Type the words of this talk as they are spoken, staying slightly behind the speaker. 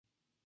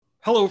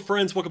Hello,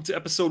 friends. Welcome to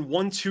episode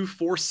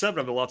 1247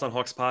 of the Locked on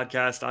Hawks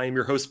podcast. I am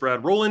your host,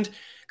 Brad Rowland,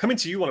 coming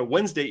to you on a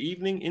Wednesday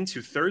evening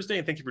into Thursday.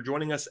 And thank you for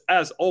joining us,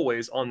 as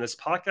always, on this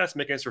podcast,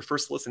 making us your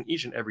first listen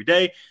each and every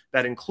day.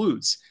 That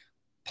includes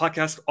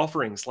podcast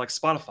offerings like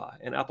Spotify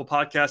and Apple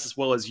Podcasts, as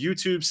well as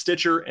YouTube,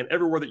 Stitcher, and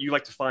everywhere that you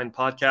like to find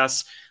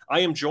podcasts.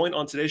 I am joined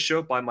on today's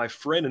show by my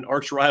friend and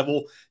arch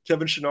rival,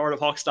 Kevin Chouinard of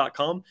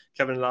Hawks.com.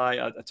 Kevin and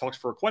I talked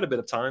for quite a bit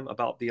of time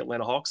about the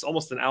Atlanta Hawks,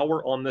 almost an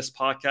hour on this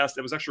podcast.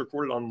 It was actually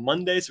recorded on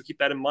Monday, so keep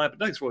that in mind, but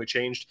nothing's really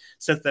changed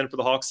since then for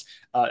the Hawks.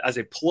 As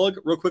a plug,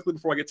 real quickly,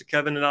 before I get to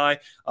Kevin and I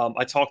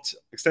talked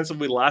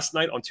extensively last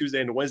night on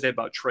Tuesday and Wednesday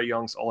about Trae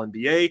Young's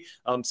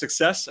All-NBA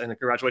success, and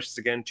congratulations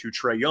again to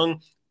Trae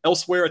Young.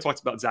 Elsewhere, I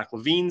talked about Zach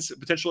LaVine's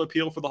potential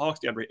appeal for the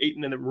Hawks, DeAndre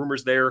Ayton, and the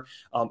rumors there.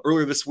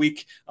 Earlier this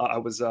week, I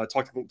was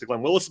talking to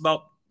Glenn Willis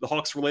about the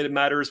Hawks-related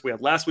matters.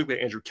 Last week, we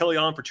had Andrew Kelly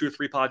on for 2 or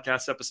 3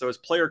 podcast episodes,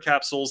 player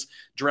capsules,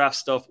 draft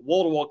stuff,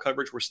 wall-to-wall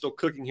coverage. We're still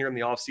cooking here in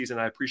the offseason.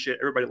 I appreciate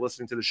everybody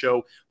listening to the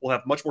show. We'll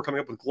have much more coming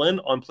up with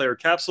Glenn on player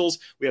capsules.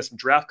 We have some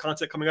draft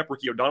content coming up.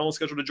 Ricky O'Donnell is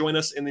scheduled to join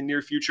us in the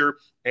near future.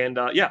 And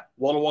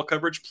wall-to-wall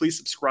coverage. Please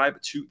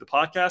subscribe to the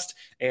podcast.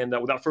 And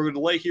without further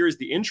delay, here is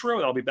the intro,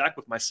 and I'll be back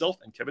with myself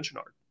and Kevin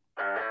Chouinard.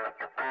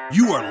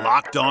 You are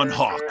Locked On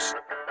Hawks,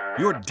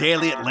 your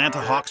daily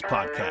Atlanta Hawks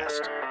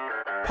podcast.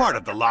 Part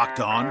of the Locked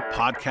On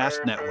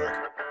Podcast Network.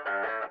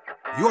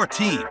 Your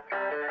team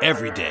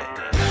every day.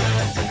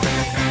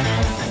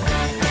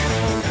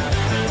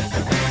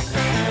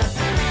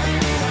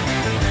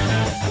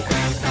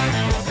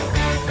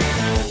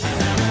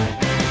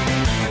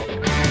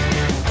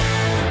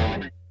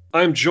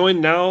 I'm joined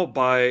now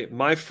by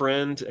my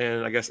friend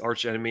and I guess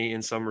arch enemy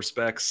in some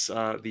respects,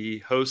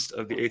 the host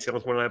of the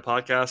ATL 29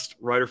 podcast,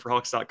 writer for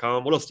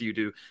Hawks.com. What else do you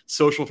do?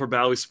 Social for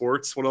Bally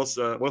Sports. What else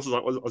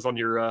is on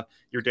your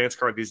dance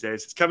card these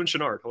days? It's Kevin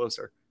Chouinard. Hello,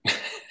 sir.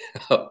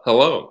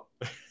 Hello.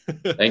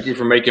 Thank you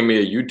for making me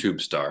a YouTube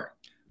star.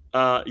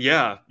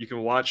 You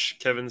can watch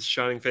Kevin's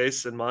shining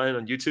face and mine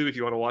on YouTube if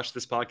you want to watch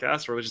this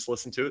podcast or just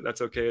listen to it.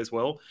 That's okay as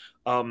well.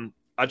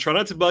 I try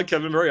not to bug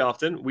Kevin very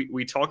often.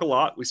 We talk a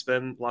lot. We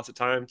spend lots of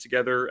time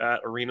together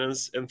at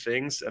arenas and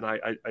things, and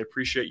I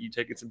appreciate you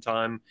taking some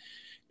time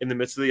in the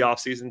midst of the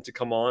offseason to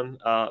come on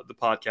the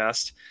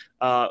podcast.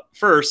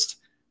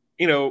 First,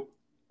 I'm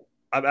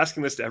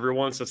asking this to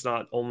everyone, so it's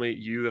not only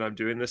you that I'm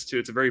doing this to.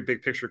 It's a very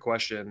big picture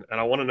question, and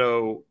I want to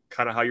know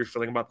kind of how you're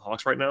feeling about the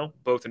Hawks right now,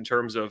 both in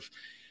terms of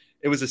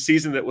it was a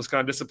season that was kind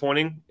of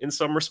disappointing in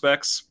some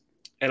respects,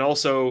 and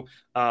also,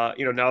 now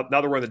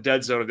that we're in the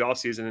dead zone of the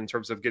offseason in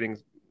terms of getting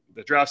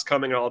the draft's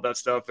coming and all that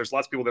stuff. There's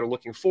lots of people that are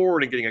looking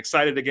forward and getting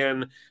excited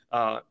again.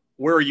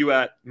 Where are you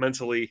at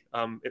mentally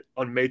on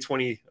May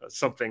 20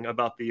 something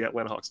about the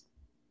Atlanta Hawks?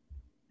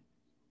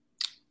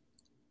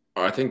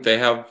 I think they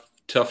have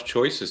tough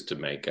choices to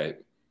make.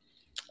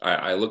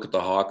 I look at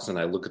the Hawks and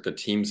I look at the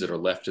teams that are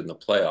left in the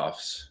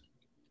playoffs.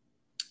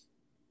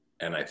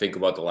 And I think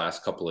about the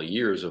last couple of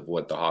years of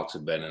what the Hawks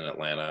have been in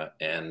Atlanta.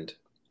 And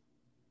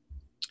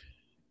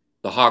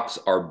the Hawks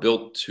are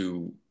built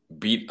to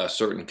beat a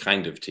certain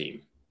kind of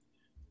team.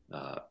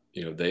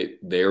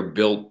 They are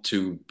built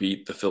to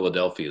beat the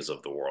Philadelphias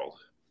of the world.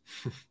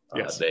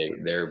 Yes.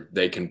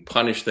 They can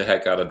punish the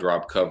heck out of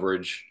drop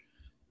coverage.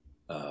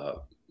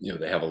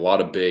 They have a lot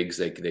of bigs.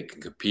 They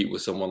can compete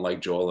with someone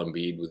like Joel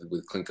Embiid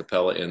with Clint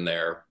Capella in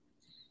there.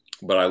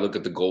 But I look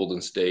at the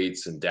Golden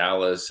States and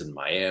Dallas and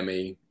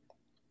Miami,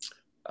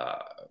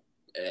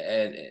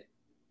 and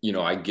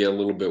I get a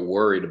little bit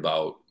worried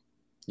about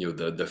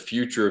the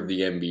future of the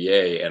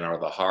NBA, and are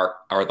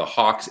the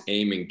Hawks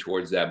aiming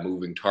towards that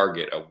moving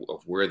target of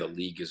where the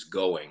league is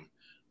going?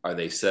 Are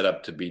they set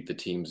up to beat the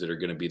teams that are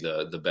going to be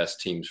the best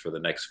teams for the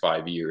next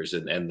 5 years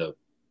and the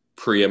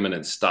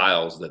preeminent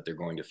styles that they're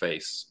going to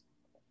face?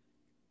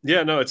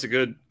 Yeah, no, it's a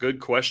good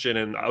question.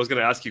 And I was going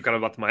to ask you kind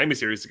of about the Miami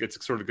series to get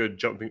sort of good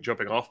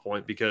jumping off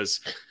point, because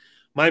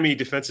Miami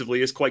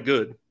defensively is quite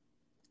good.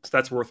 So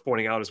that's worth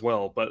pointing out as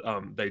well. But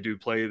they do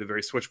play the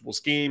very switchable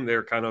scheme.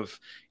 They're kind of,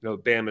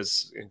 Bam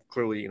is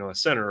clearly, a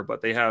center,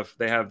 but they have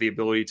the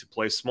ability to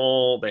play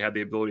small. They have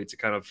the ability to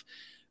kind of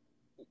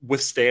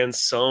withstand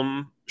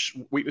some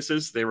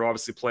weaknesses. They were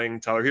obviously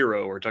playing Tyler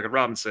Hero or Duncan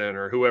Robinson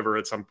or whoever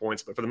at some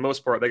points. But for the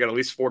most part, they got at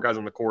least 4 guys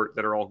on the court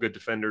that are all good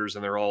defenders,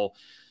 and they're all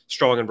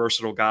strong and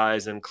versatile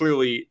guys. And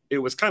clearly it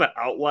was kind of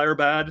outlier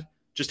bad,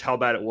 just how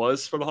bad it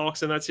was for the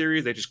Hawks in that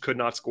series. They just could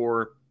not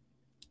score.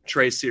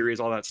 Trae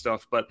series, all that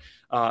stuff. But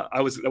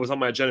that was on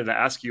my agenda to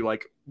ask you,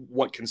 like,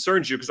 what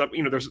concerns you? Because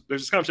there's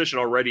this conversation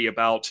already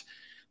about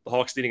the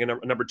Hawks needing a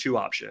number 2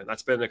 option.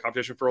 That's been a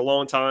competition for a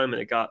long time,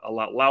 and it got a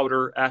lot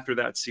louder after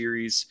that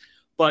series.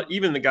 But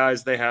even the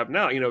guys they have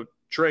now,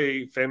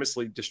 Trae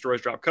famously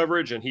destroys drop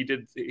coverage, and he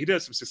did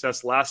have some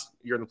success last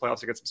year in the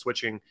playoffs against some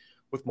switching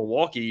with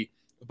Milwaukee.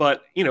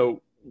 But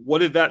what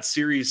did that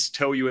series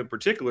tell you in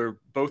particular,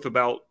 both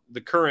about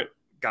the current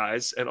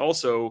guys and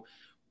also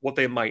what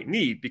they might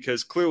need?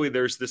 Because clearly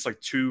there's this like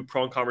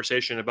 2-pronged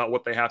conversation about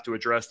what they have to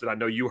address that I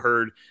know you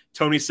heard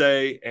Tony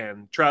say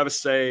and Travis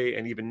say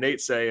and even Nate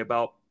say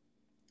about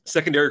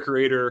secondary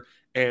creator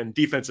and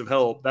defensive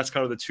help. That's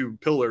kind of the two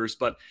pillars.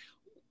 But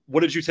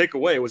what did you take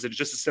away? Was it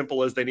just as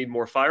simple as they need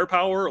more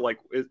firepower? Like,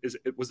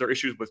 was there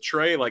issues with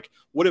Trey? Like,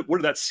 what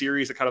did that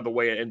series and kind of the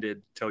way it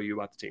ended tell you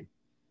about the team?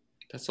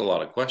 That's a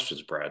lot of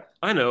questions, Brad.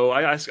 I know.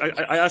 I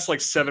asked like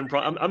 7.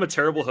 I'm a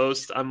terrible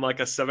host. I'm like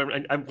a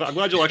 7. I'm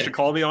glad you'll actually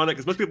call me on it,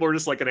 because most people are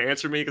just like going to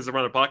answer me because they're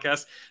on a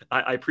podcast.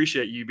 I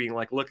appreciate you being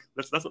like, look,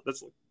 that's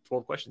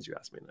 12 questions you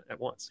asked me at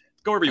once.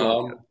 Go wherever you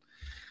want.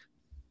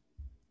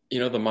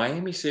 The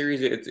Miami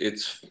series,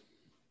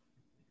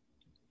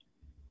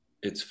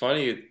 it's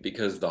funny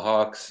because the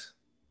Hawks,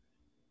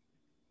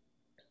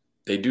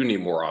 they do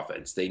need more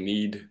offense. They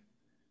need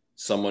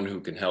someone who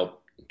can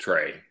help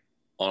Trey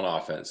on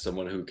offense,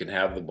 someone who can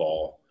have the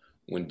ball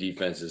when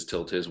defenses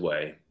tilt his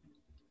way.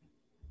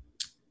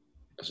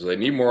 So they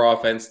need more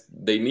offense.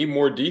 They need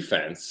more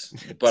defense.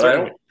 But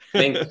I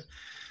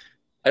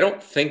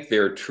don't think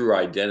their true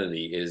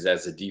identity is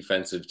as a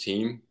defensive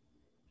team.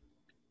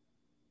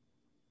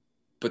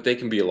 But they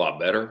can be a lot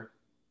better.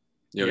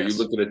 You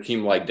look at a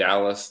team like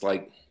Dallas,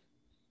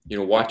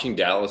 watching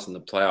Dallas in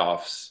the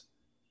playoffs,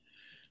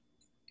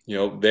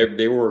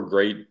 they were a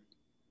great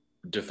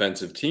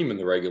defensive team in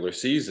the regular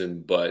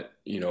season, but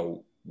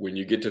when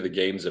you get to the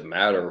games that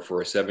matter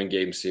for a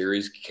 7-game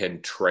series,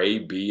 can Trey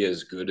be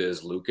as good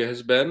as Luka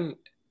has been?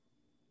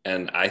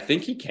 And I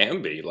think he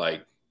can be.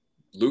 Like,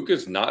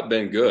 Luka's not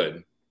been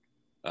good.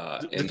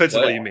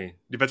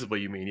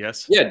 Defensively, you mean,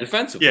 yes? Yeah,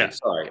 defensively. Yeah.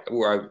 Sorry,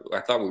 I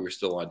thought we were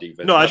still on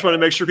defense. No, I just want to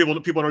make sure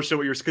people understand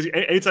what you're, because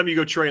anytime you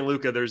go Trey and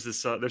Luka, there's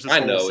this whole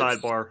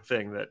sidebar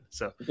thing that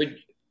so. But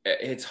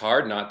it's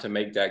hard not to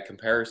make that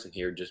comparison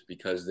here, just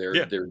because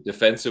they're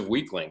defensive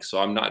weak links.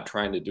 So I'm not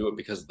trying to do it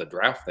because of the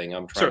draft thing.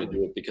 I'm trying to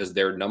do it because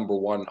they're number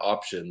one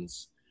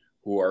options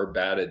who are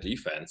bad at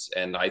defense.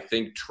 And I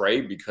think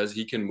Trey, because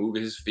he can move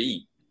his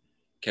feet,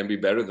 can be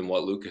better than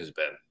what Luka has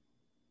been.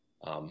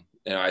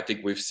 And I think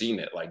we've seen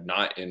it, like,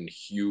 not in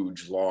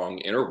huge, long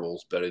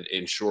intervals, but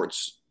in short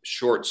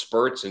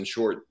spurts and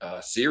short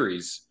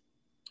series.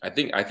 I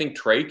think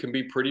Trey can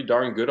be pretty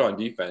darn good on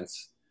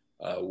defense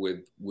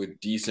with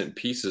decent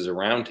pieces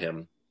around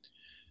him.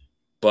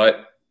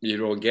 But,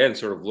 again,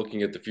 sort of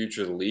looking at the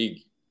future of the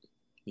league,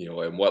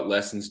 and what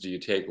lessons do you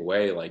take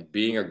away? Like,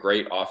 being a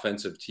great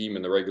offensive team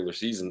in the regular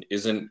season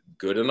isn't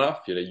good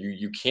enough.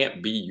 You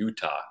can't be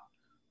Utah.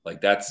 Like,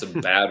 that's a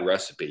bad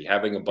recipe.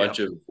 Having a bunch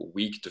of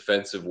weak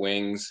defensive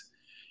wings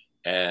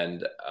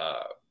and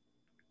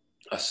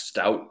a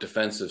stout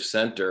defensive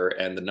center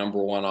and the number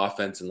one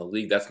offense in the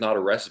league, that's not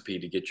a recipe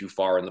to get you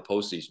far in the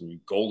postseason.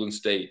 Golden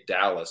State,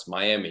 Dallas,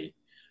 Miami,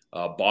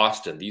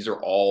 Boston, these are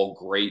all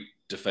great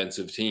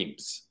defensive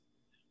teams.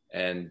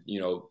 And,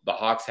 the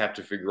Hawks have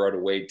to figure out a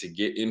way to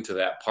get into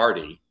that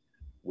party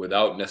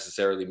without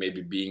necessarily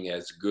maybe being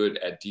as good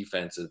at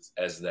defense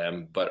as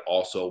them, but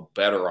also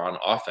better on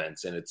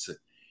offense. And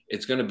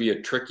it's going to be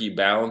a tricky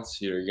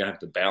balance. You're going to have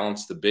to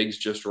balance the bigs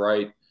just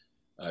right.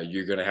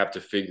 You're going to have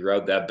to figure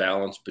out that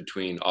balance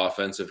between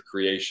offensive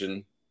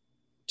creation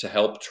to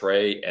help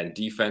Trey and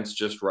defense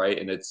just right.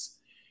 And it's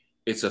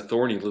a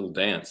thorny little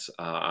dance.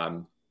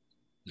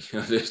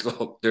 There's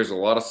a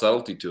lot of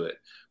subtlety to it,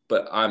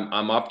 but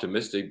I'm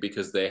optimistic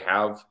because they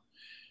have,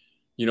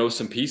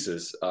 some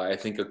pieces. I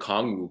think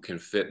Okongwu can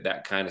fit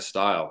that kind of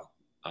style.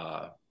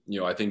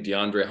 I think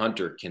DeAndre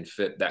Hunter can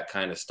fit that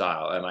kind of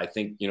style. And I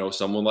think,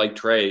 someone like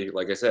Trey,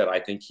 like I said,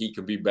 I think he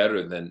could be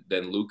better than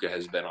Luka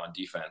has been on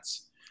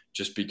defense,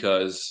 just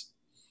because,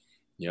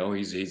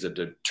 he's a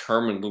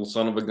determined little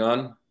son of a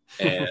gun,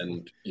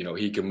 and,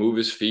 he can move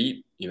his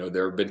feet.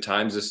 There have been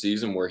times this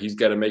season where he's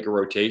got to make a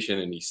rotation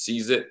and he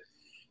sees it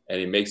and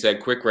he makes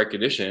that quick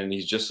recognition, and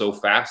he's just so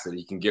fast that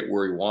he can get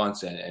where he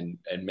wants and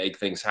make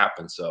things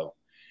happen. So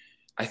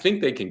I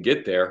think they can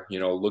get there,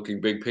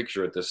 looking big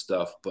picture at this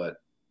stuff, but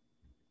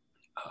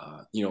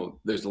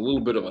there's a little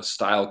bit of a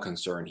style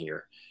concern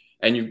here.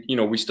 And,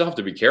 we still have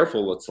to be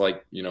careful. It's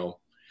like, the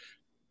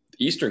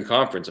Eastern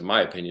Conference, in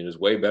my opinion, is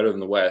way better than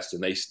the West.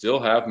 And they still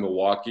have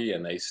Milwaukee,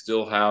 and they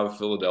still have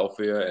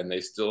Philadelphia, and they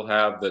still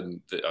have no,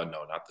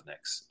 not the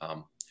Knicks.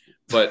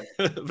 But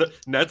the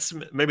Nets,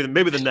 maybe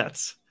the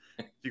Nets.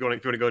 If you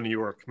want to go to New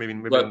York, maybe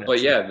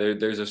but yeah,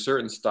 there's a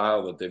certain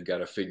style that they've got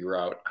to figure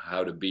out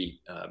how to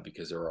beat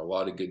because there are a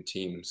lot of good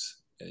teams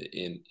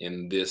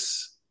in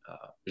this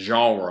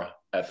genre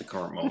at the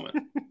current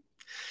moment.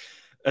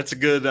 That's a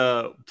good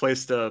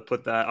place to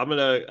put that. I'm going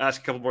to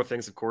ask a couple more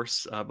things, of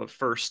course, but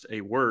first,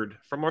 a word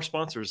from our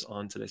sponsors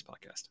on today's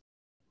podcast.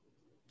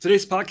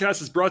 Today's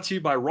podcast is brought to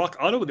you by Rock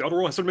Auto. The auto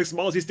world has so many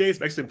models these days,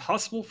 it makes it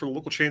impossible for the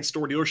local chain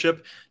store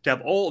dealership to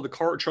have all of the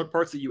car or truck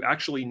parts that you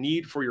actually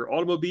need for your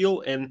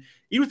automobile. And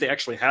even if they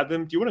actually have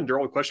them, do you want to endure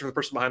all the questions for the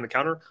person behind the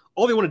counter?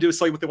 All they want to do is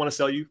sell you what they want to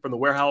sell you from the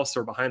warehouse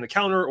or behind the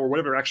counter or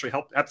whatever actually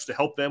happens to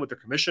help them with their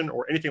commission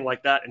or anything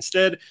like that.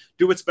 Instead,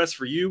 do what's best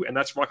for you, and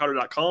that's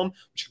rockauto.com,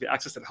 which can be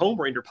accessed at home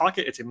or in your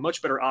pocket. It's a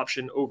much better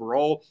option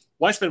overall.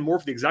 Why spend more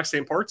for the exact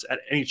same parts at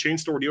any chain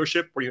store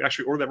dealership where you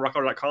actually order them at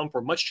rockauto.com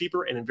for much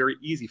cheaper and in very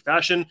easy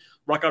fashion? selection.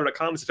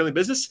 RockAuto.com is a family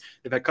business.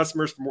 They've had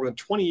customers for more than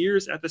 20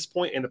 years at this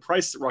point, and the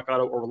prices at Rock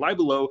Auto are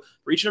reliably low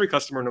for each and every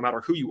customer, no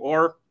matter who you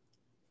are.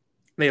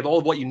 They have all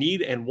of what you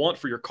need and want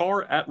for your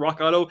car at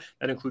Rock Auto.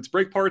 That includes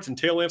brake parts and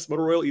tail lamps,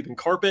 motor oil, even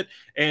carpet.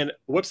 And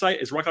the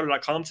website is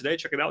rockauto.com today.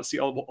 Check it out and see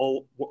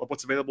all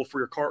what's available for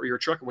your car or your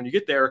truck. And when you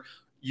get there,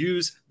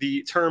 use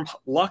the term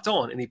locked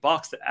on in the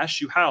box that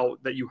asks you how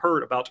that you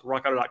heard about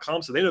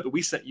rockauto.com, so they know that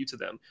we sent you to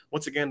them.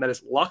 Once again, that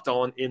is locked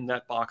on in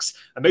that box.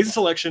 Amazing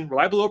selection,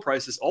 reliable low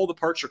prices, all the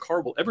parts your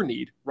car will ever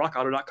need.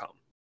 rockauto.com.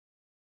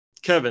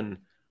 Kevin,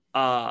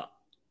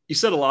 you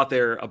said a lot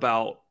there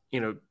about,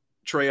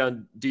 Trae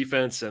on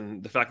defense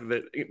and the fact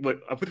that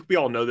I think we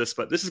all know this,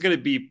 but this is going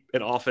to be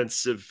an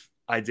offensive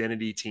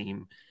identity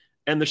team.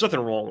 And there's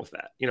nothing wrong with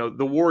that.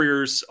 The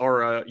Warriors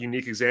are a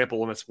unique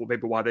example, and that's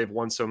maybe why they've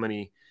won so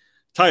many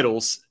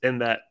titles, in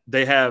that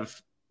they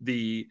have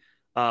the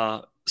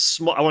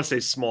small, I want to say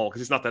small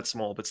because he's not that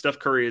small, but Steph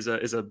Curry is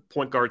a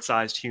point guard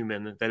sized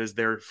human that is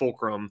their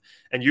fulcrum.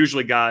 And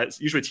usually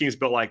teams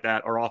built like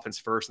that are offense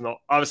first. And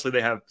obviously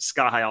they have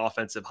sky high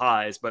offensive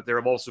highs, but they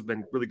have also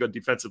been really good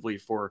defensively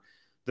for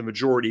the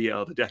majority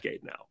of the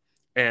decade now.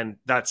 And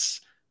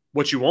that's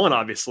what you want,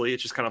 obviously.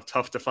 It's just kind of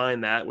tough to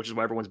find that, which is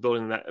why everyone's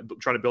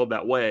trying to build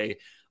that way.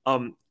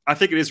 I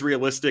think it is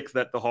realistic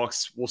that the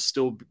Hawks will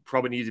still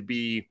probably need to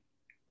be,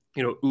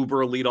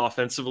 uber elite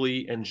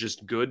offensively and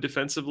just good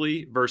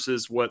defensively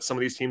versus what some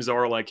of these teams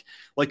are like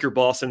your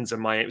Bostons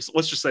and Miami. So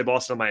let's just say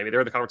Boston and Miami.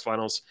 They're in the conference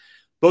finals.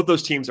 Both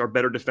those teams are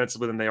better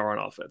defensively than they are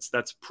on offense.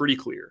 That's pretty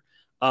clear.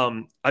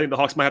 I think the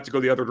Hawks might have to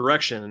go the other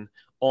direction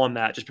on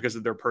that just because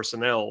of their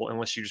personnel,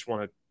 unless you just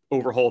want to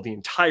overhaul the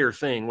entire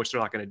thing, which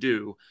they're not going to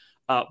do.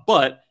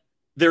 But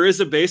there is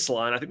a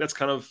baseline. I think that's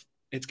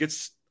it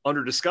gets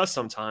under discussed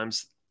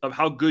sometimes of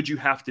how good you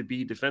have to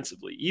be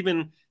defensively.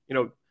 Even,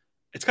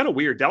 it's kind of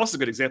weird. Dallas is a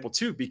good example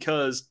too,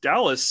 because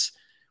Dallas,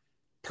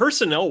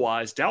 personnel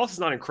wise, Dallas is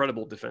not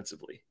incredible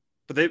defensively,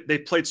 but they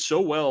played so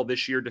well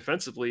this year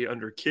defensively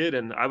under Kidd.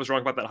 And I was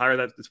wrong about that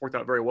hire. It's worked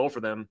out very well for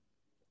them,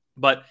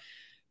 but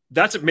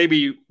that's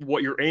maybe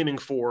what you're aiming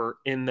for,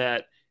 in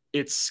that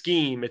it's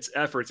scheme, it's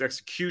effort, it's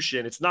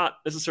execution. It's not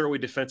necessarily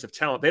defensive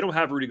talent. They don't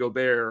have Rudy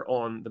Gobert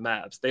on the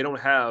Mavs. They don't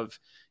have,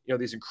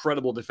 these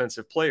incredible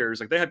defensive players.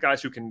 Like, they have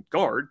guys who can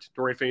guard,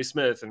 Dorian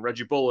Finney-Smith and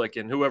Reggie Bullock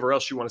and whoever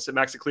else you want to say.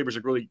 Maxi Kleber's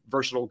a really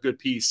versatile, good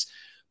piece,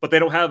 but they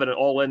don't have an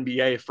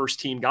all-NBA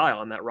first-team guy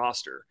on that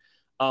roster.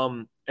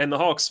 And the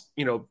Hawks,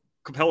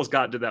 Capella's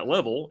gotten to that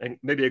level, and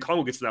maybe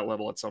Okongwu gets to that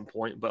level at some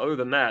point. But other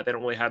than that, they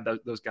don't really have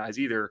those guys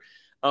either.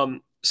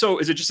 So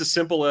is it just as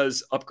simple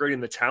as upgrading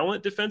the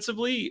talent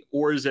defensively,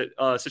 or is it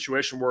a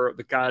situation where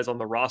the guys on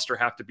the roster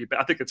have to be?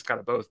 I think it's kind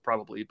of both,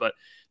 probably. But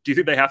do you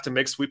think they have to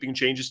make sweeping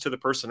changes to the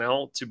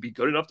personnel to be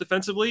good enough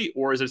defensively,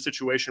 or is it a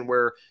situation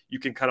where you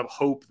can kind of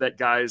hope that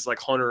guys like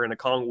Hunter and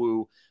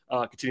Okongwu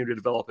continue to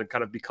develop and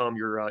kind of become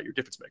your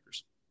difference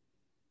makers?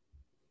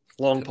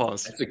 Long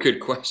pause. That's a good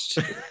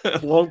question.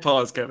 Long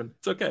pause, Kevin.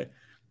 It's okay.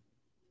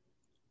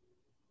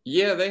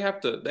 Yeah, they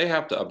have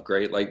to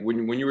upgrade. Like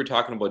when you were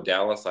talking about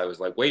Dallas, I was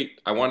like, wait,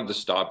 I wanted to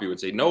stop you and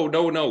say, no.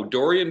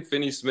 Dorian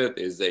Finney-Smith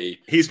is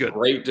he's good.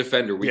 Great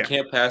defender. We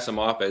can't pass him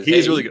off as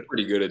he's really good.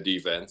 Pretty good at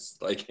defense.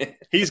 Like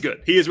he's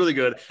good. He is really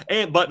good.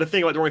 But the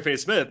thing about Dorian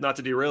Finney-Smith, not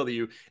to derail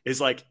you, is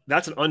like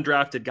that's an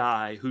undrafted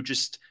guy who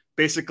just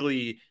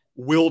basically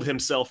willed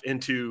himself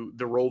into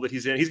the role that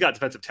he's in. He's got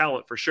defensive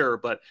talent for sure,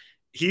 but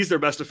he's their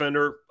best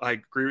defender. I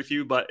agree with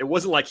you, but it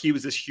wasn't like he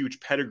was this huge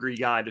pedigree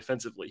guy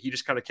defensively. He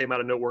just kind of came out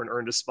of nowhere and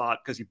earned a spot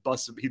because he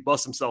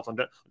bust himself on,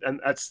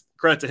 and that's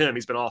credit to him.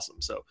 He's been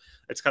awesome. So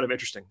it's kind of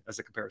interesting as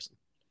a comparison.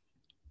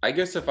 I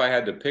guess if I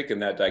had to pick in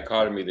that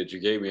dichotomy that you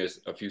gave me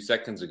a few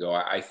seconds ago,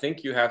 I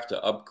think you have to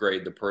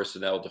upgrade the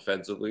personnel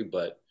defensively,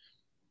 but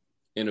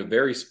in a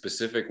very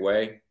specific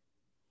way.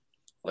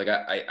 Like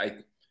I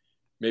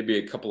maybe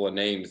a couple of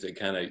names that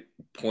kind of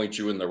point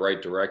you in the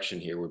right direction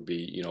here would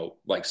be,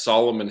 like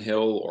Solomon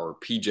Hill or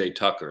PJ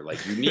Tucker. Like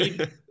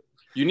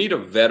you need a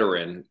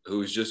veteran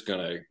who's just going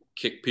to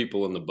kick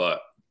people in the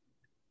butt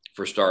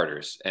for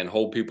starters and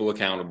hold people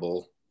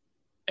accountable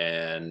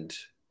and,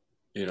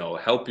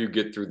 help you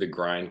get through the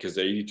grind, because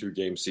the 82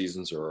 game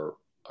seasons are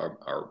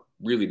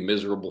really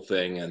miserable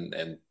thing.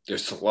 And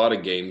there's a lot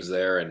of games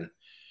there, and,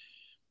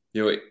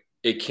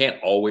 it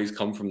can't always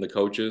come from the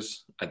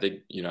coaches. I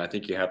think you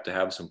have to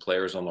have some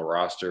players on the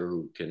roster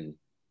who can,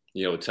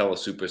 tell a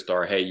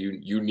superstar, hey,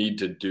 you need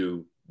to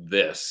do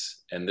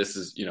this. And this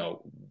is,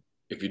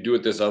 if you do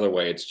it this other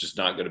way, it's just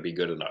not going to be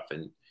good enough.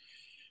 And,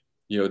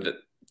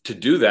 to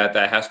do that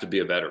has to be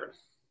a veteran.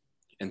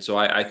 And so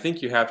I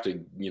think you have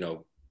to,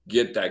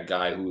 get that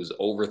guy who is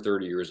over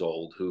 30 years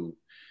old, who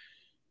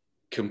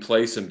can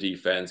play some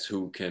defense,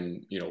 who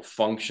can,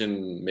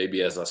 function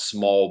maybe as a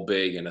small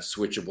big in a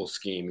switchable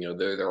scheme.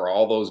 There are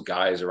all those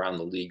guys around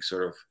the league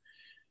sort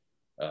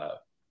of,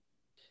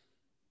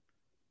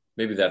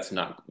 maybe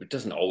it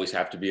doesn't always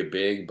have to be a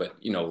big, but,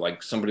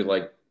 like somebody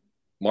like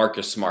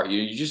Marcus Smart,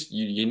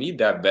 you need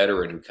that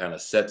veteran who kind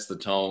of sets the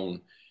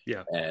tone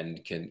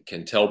and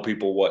can tell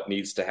people what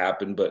needs to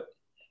happen. But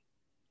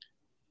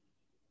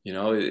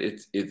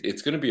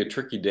it's going to be a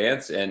tricky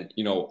dance. And,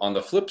 on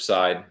the flip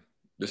side,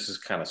 this is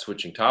kind of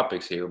switching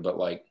topics here, but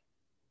like,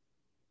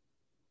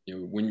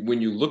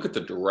 when you look at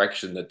the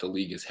direction that the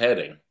league is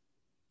heading,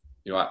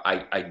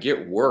 I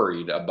get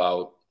worried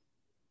about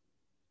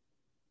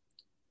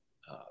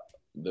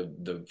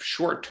the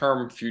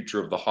short-term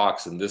future of the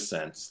Hawks in this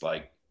sense.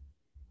 Like,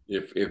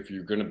 if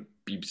you're going to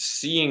be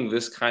seeing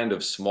this kind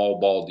of small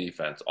ball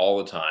defense all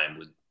the time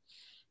with,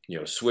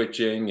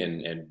 switching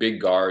and big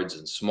guards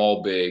and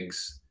small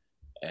bigs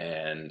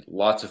and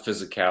lots of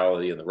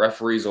physicality and the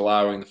referees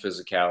allowing the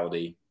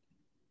physicality,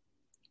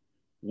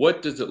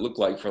 what does it look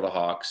like for the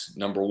Hawks?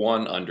 Number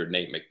one, under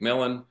Nate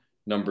McMillan.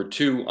 Number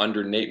two,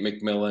 under Nate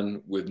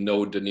McMillan with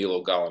no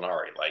Danilo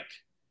Gallinari. Like,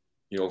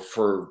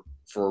 for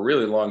a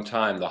really long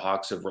time, the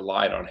Hawks have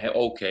relied on, hey,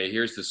 okay,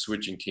 here's the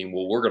switching team.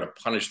 Well, we're going to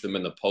punish them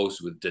in the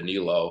post with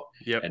Danilo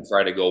and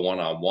try to go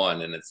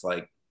one-on-one. And it's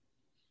like,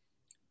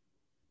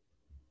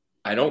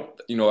 there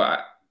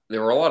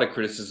were a lot of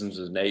criticisms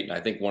of Nate, and I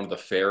think one of the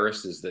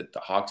fairest is that the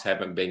Hawks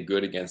haven't been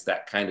good against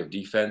that kind of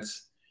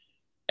defense.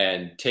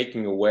 And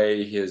taking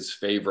away his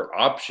favorite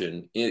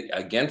option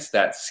against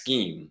that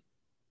scheme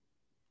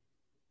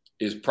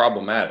is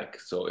problematic.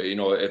 So,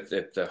 if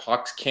the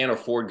Hawks can't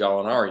afford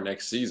Gallinari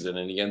next season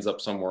and he ends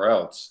up somewhere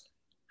else,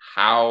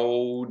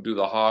 how do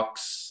the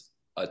Hawks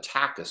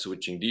attack a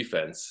switching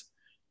defense?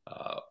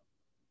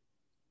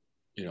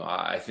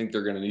 I think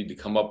they're going to need to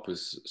come up with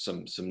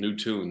some new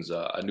tunes,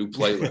 a new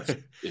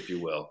playlist, if you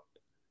will.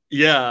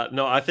 Yeah,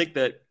 no, I think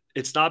that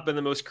it's not been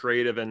the most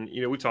creative. And,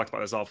 we talked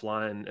about this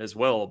offline as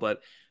well,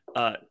 but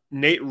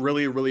Nate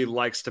really, really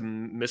likes to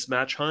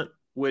mismatch hunt,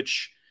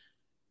 which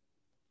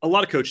a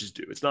lot of coaches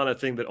do. It's not a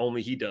thing that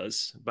only he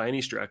does by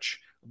any stretch,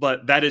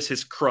 but that is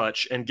his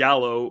crutch. And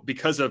Gallo,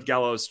 because of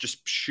Gallo's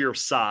just sheer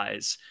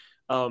size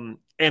and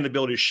the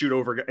ability to shoot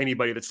over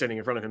anybody that's standing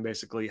in front of him,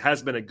 basically,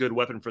 has been a good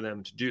weapon for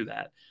them to do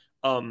that.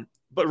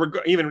 But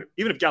even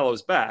if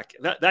Gallo's back,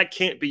 that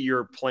can't be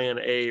your plan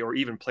A or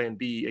even plan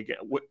B again.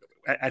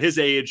 At his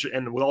age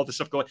and with all this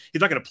stuff going, he's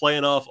not going to play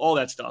enough, all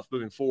that stuff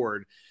moving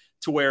forward,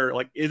 to where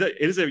like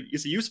it's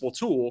a useful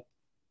tool.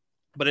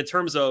 But in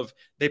terms of,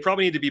 they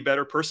probably need to be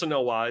better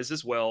personnel wise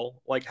as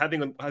well, like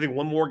having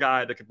one more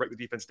guy that can break the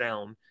defense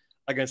down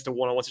against a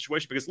one-on-one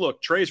situation. Because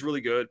look, Trey's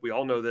really good. We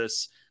all know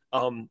this.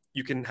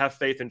 You can have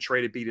faith in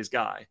Trey to beat his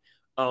guy.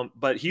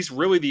 But he's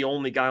really the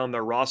only guy on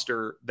their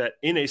roster that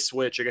in a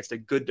switch against a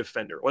good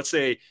defender. Let's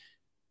say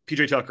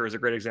PJ Tucker is a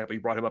great example.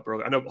 You brought him up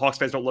earlier. I know Hawks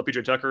fans don't love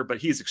PJ Tucker, but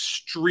he's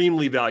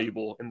extremely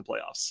valuable in the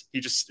playoffs.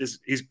 He just is.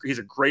 He's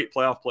a great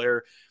playoff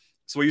player.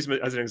 So we use him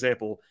as an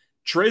example.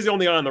 Trey's the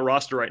only guy on the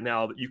roster right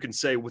now that you can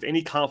say with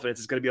any confidence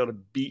is going to be able to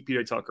beat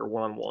PJ Tucker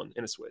one-on-one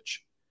in a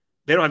switch.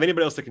 They don't have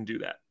anybody else that can do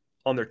that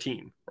on their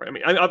team, right? I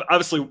mean,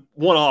 obviously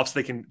one-offs,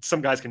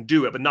 some guys can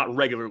do it, but not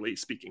regularly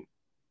speaking.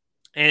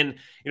 And,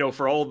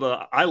 for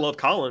I love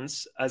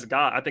Collins as a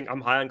guy. I think I'm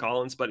high on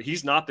Collins, but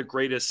he's not the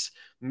greatest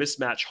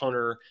mismatch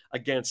hunter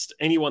against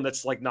anyone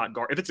that's like not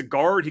guard. If it's a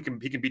guard, he can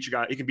beat you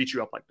guy. He can beat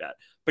you up like that.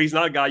 But he's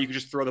not a guy you can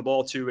just throw the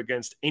ball to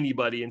against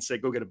anybody and say,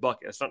 go get a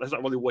bucket. That's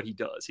not really what he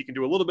does. He can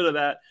do a little bit of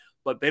that,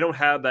 but they don't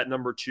have that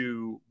number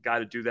two guy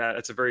to do that.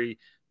 It's a very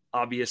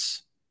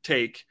obvious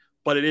take,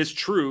 but it is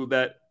true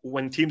that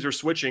when teams are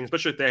switching,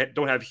 especially if they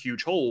don't have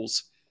huge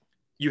holes,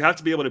 you have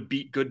to be able to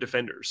beat good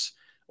defenders.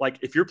 Like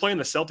if you're playing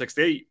the Celtics,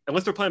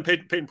 unless they're playing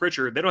Peyton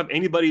Pritchard, they don't have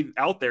anybody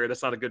out there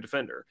that's not a good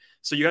defender.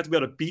 So you have to be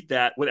able to beat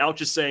that without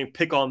just saying,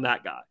 pick on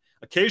that guy.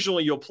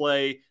 Occasionally you'll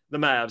play the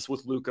Mavs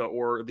with Luka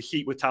or the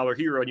Heat with Tyler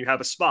Hero and you have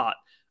a spot.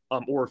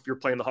 Or if you're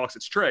playing the Hawks,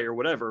 it's Trey or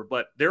whatever.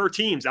 But there are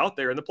teams out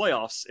there in the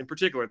playoffs, in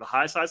particular, at the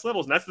highest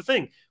levels. And that's the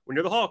thing. When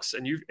you're the Hawks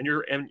and you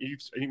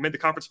made the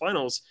conference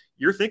finals,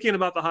 you're thinking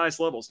about the highest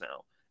levels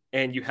now.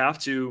 And you have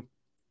to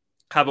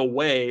have a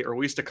way, or at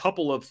least a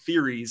couple of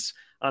theories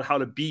on how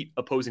to beat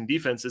opposing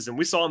defenses. And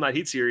we saw in that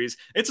Heat series,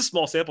 it's a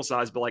small sample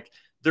size, but like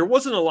there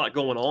wasn't a lot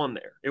going on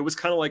there. It was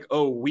kind of like,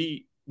 oh,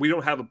 we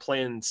don't have a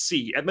plan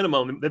C. At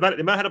minimum, they might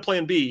have had a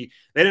plan B.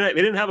 They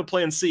didn't have a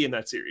plan C in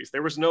that series.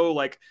 There was no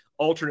like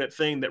alternate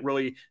thing that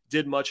really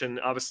did much. And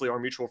obviously our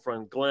mutual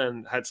friend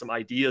Glenn had some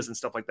ideas and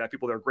stuff like that.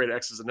 People that are great at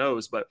X's and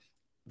O's, but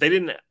they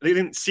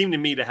didn't seem to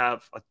me to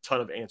have a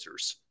ton of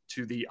answers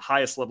to the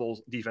highest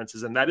level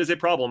defenses. And that is a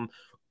problem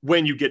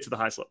when you get to the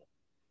highest level.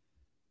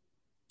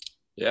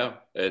 Yeah,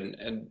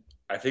 and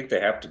I think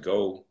they have to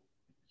go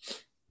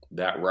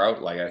that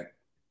route. Like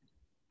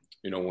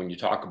when you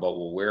talk about,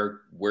 well,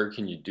 where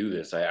can you do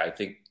this? I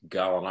think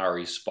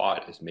Gallinari's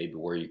spot is maybe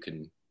where you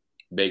can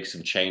make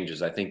some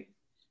changes. I think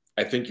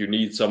you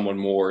need someone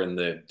more in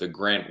the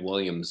Grant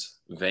Williams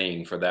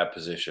vein for that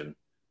position.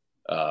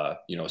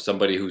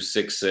 Somebody who's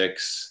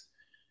 6'6".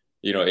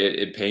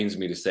 It pains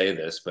me to say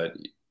this, but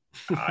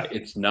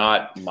it's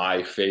not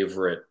my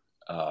favorite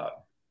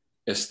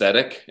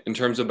aesthetic in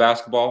terms of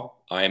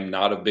basketball. I am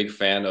not a big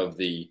fan of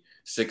the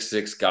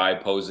 6'6" guy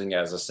posing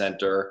as a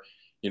center,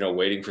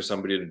 waiting for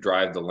somebody to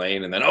drive the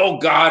lane and then, oh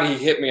God, he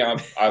hit me.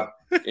 And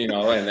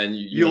then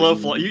you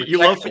love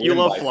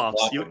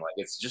flops. Like,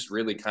 it's just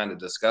really kind of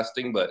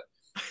disgusting, but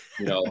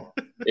You know,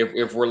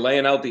 if we're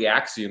laying out the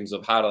axioms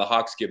of how do the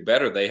Hawks get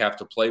better, they have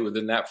to play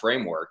within that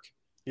framework.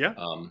 Yeah.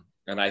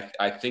 And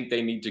I think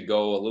they need to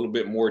go a little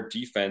bit more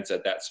defense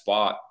at that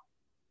spot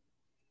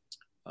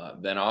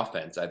than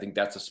offense. I think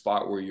that's a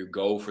spot where you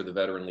go for the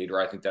veteran leader.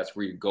 I think that's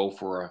where you go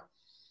for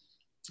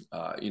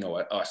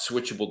a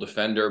switchable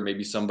defender,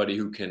 maybe somebody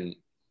who can,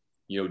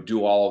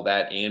 do all of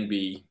that and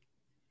be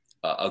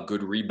a good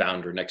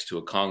rebounder next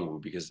to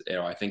Okongwu, because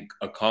I think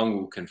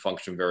Okongwu can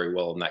function very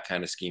well in that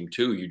kind of scheme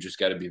too. You just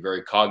got to be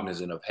very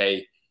cognizant of,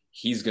 hey,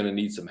 he's going to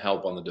need some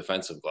help on the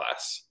defensive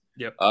glass.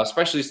 Yep.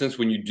 Especially since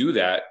when you do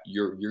that,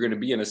 you're going to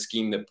be in a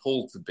scheme that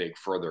pulls the big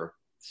further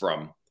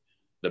from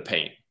the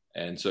paint,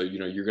 and so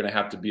you're going to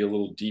have to be a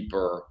little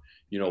deeper,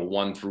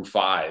 1 through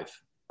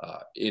 5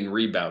 in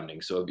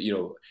rebounding. So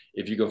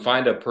if you can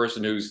find a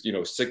person who's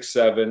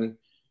 6'7",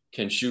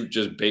 can shoot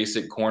just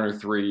basic corner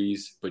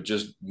threes, but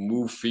just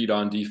move feet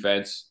on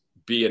defense,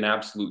 be an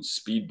absolute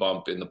speed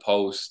bump in the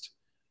post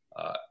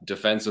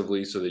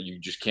defensively so that you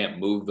just can't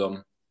move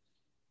them.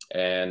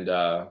 And,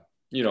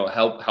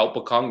 help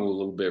Okongwu a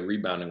little bit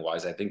rebounding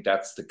wise. I think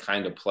that's the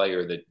kind of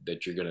player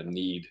that you're going to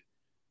need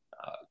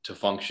to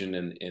function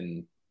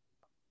in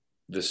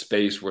the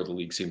space where the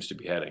league seems to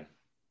be heading.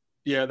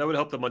 Yeah, that would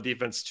help them on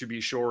defense, to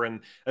be sure.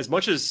 And as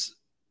much as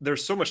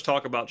there's so much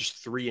talk about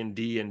just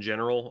 3-and-D in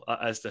general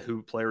as to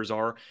who players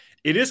are,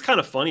 it is kind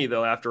of funny,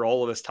 though, after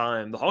all of this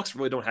time, the Hawks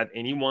really don't have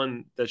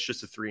anyone that's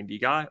just a 3-and-D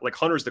guy. Like,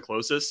 Hunter's the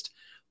closest,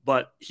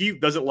 but he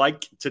doesn't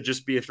like to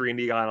just be a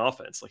 3-and-D guy on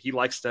offense. Like, he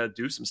likes to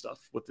do some stuff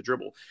with the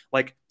dribble.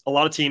 Like, a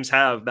lot of teams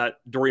have that.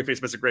 Dorian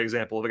Finney-Smith's a great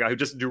example of a guy who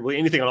doesn't do really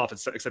anything on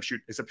offense except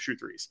shoot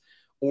threes.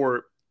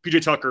 Or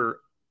PJ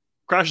Tucker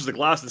crashes the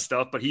glass and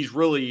stuff, but he's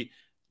really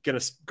going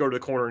to go to the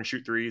corner and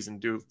shoot threes and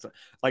do,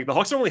 like, the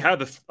Hawks don't really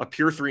have a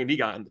pure 3-and-D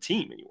guy on the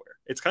team anywhere.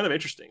 It's kind of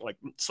interesting. Like,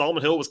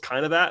 Solomon Hill was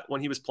kind of that when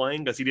he was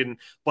playing, because he didn't,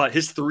 but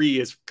his 3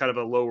 is kind of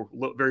a low,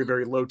 very,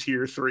 very low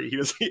tier 3.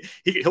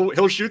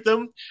 He'll shoot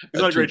them.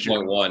 He's not a great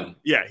shooter.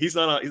 Yeah. He's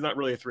not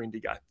really a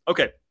 3-and-D guy.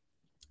 Okay.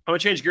 I'm going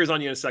to change gears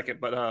on you in a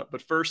second,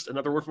 but first,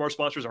 another word from our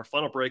sponsors, our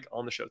final break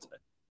on the show today.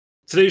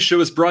 Today's show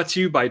is brought to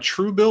you by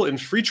Truebill, and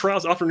free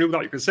trials often renewed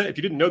without your consent. If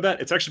you didn't know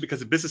that, it's actually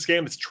because of business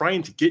scam that's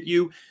trying to get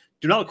you.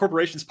 Do not let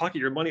corporations pocket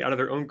your money out of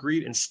their own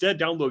greed. Instead,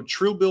 download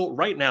Truebill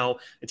right now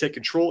and take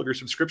control of your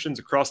subscriptions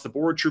across the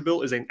board.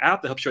 Truebill is an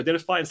app that helps you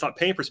identify and stop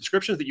paying for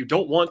subscriptions that you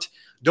don't want,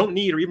 don't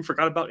need, or even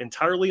forgot about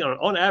entirely.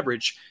 On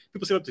average,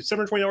 people save up to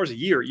 $720 a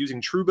year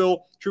using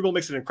Truebill. Truebill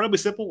makes it incredibly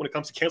simple when it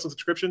comes to canceling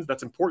subscriptions.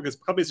 That's important because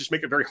companies just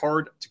make it very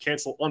hard to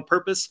cancel on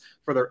purpose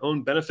for their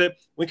own benefit.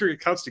 Link your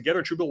accounts together,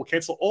 and Truebill will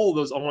cancel all of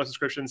those online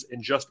subscriptions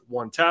in just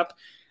one tap.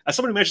 As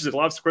someone who mentions that a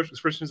lot of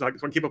subscriptions, I want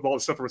to keep up with all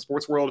the stuff from the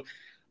sports world,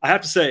 I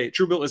have to say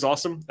Truebill is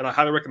awesome, and I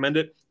highly recommend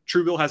it.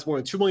 Truebill has more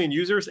than 2 million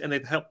users, and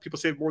they've helped people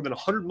save more than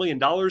 $100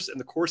 million in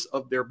the course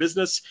of their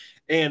business.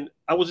 And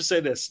I will just say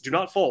this: do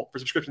not fall for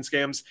subscription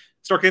scams.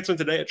 Start canceling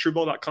today at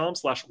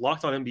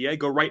Truebill.com/LockedOnNBA.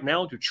 Go right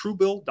now to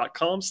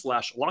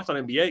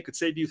Truebill.com/LockedOnNBA. It could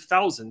save you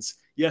thousands,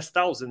 yes,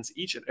 thousands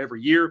each and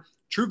every year.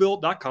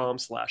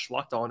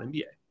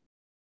 Truebill.com/LockedOnNBA.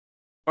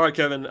 All right,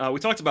 Kevin,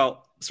 we talked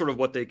about sort of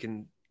what they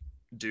can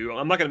do.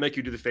 I'm not going to make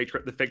you do the fake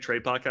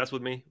trade podcast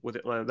with me.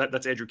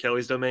 That's Andrew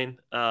Kelly's domain.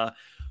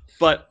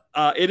 But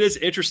it is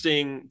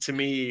interesting to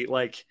me.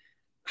 Like,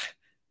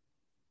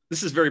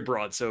 this is very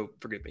broad, so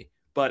forgive me.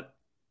 But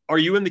are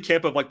you in the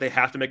camp of, like, they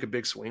have to make a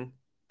big swing?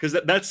 Because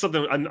that's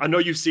something I know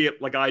you see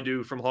it like I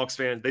do from Hawks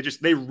fans.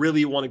 They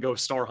really want to go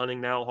star hunting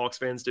now. Hawks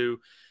fans do.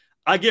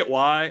 I get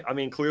why. I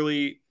mean,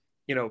 clearly,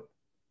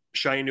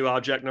 shiny new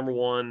object, number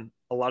one.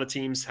 A lot of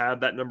teams have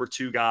that number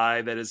 2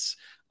 guy that is,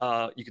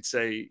 you could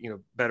say,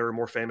 better,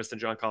 more famous than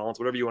John Collins,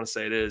 whatever you want to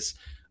say it is.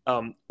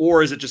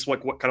 Or is it just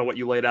like what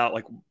you laid out?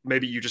 Like,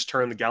 maybe you just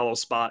turn the Gallo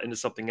spot into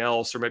something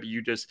else, or maybe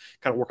you just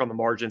kind of work on the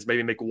margins,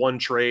 maybe make one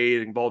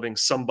trade involving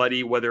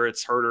somebody, whether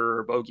it's Herter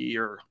or Bogey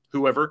or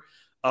whoever.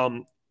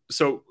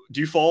 So do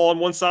you fall on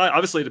one side?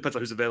 Obviously, it depends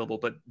on who's available,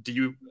 but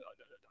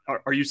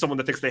are you someone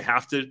that thinks they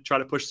have to try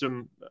to push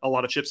a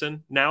lot of chips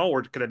in now,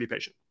 or can I be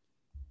patient?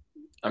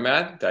 I mean,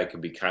 I think that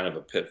could be kind of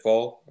a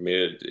pitfall. I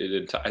mean,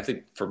 I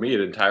think for me,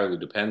 it entirely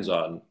depends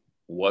on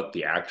what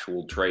the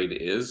actual trade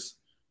is.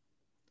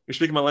 You're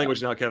speaking my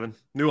language now, Kevin.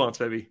 Nuance,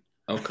 baby.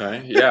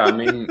 Okay. Yeah. I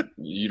mean,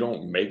 you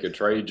don't make a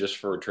trade just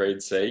for a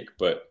trade's sake,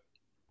 but,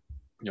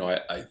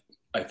 I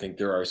think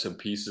there are some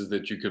pieces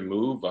that you can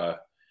move.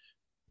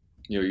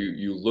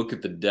 You look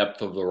at the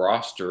depth of the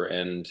roster,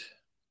 and,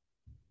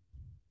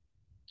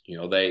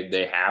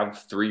 they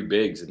have 3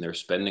 bigs, and they're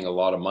spending a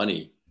lot of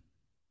money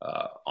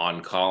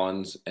on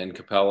Collins and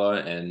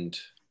Capella, and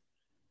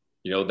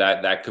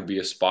that could be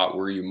a spot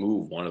where you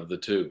move one of the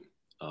 2.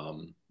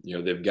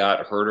 They've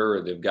got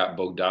Herter, they've got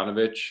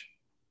Bogdanovic,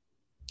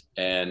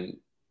 and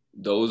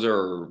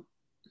they're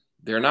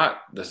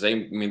not the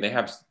same. I mean, they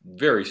have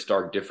very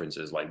stark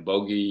differences. Like,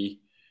 Bogey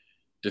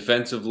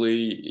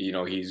defensively,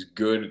 he's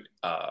good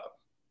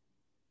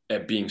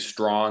at being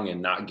strong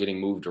and not getting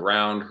moved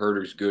around.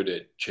 Herter's good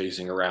at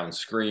chasing around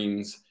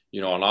screens.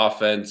 On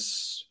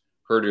offense,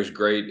 Herter's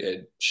great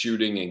at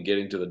shooting and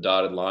getting to the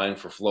dotted line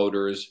for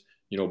floaters.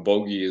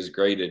 Bogey is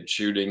great at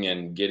shooting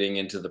and getting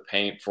into the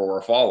paint for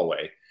a fall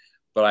away.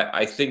 But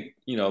I think,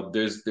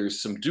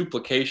 there's some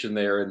duplication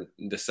there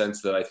in the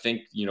sense that I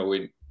think,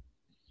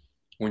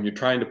 when you're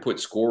trying to put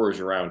scorers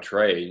around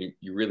Trey,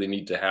 you really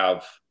need to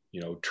have,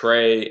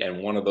 Trey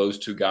and one of those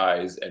two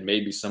guys and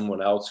maybe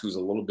someone else who's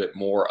a little bit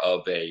more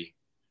of a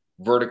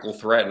vertical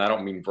threat. And I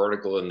don't mean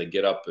vertical in the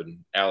get up and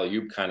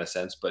alley-oop kind of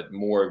sense, but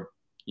more,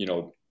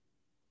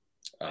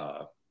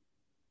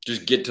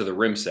 just get to the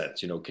rim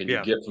sense. Can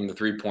you get from the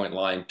 3-point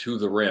line to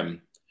the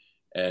rim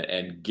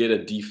and get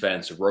a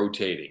defense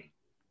rotating?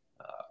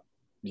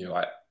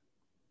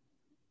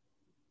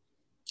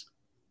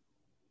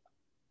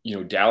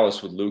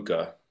 Dallas with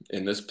Luka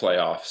in this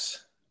playoffs,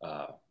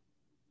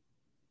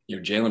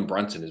 Jalen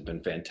Brunson has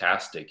been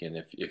fantastic.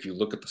 And if you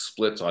look at the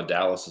splits on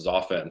Dallas's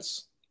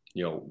offense,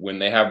 when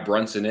they have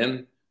Brunson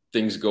in,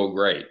 things go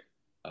great.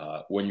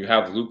 When you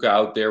have Luka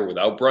out there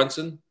without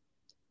Brunson,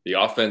 the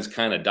offense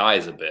kind of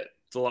dies a bit.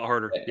 It's a lot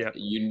harder. Yeah.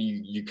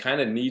 You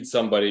kind of need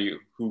somebody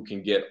who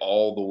can get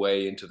all the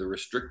way into the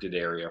restricted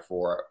area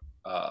for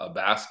a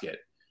basket,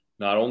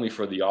 not only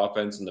for the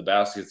offense and the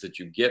baskets that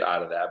you get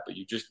out of that, but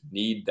you just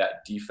need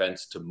that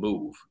defense to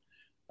move.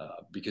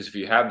 Because if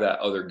you have that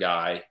other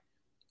guy,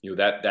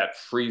 that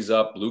frees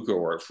up Luka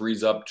or it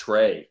frees up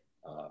Trey.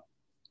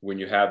 When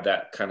you have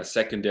that kind of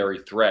secondary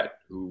threat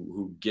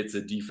who gets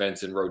a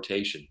defense in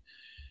rotation.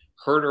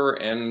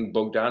 Huerter and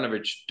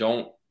Bogdanovic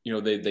don't,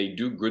 they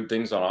do good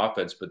things on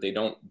offense, but they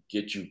don't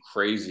get you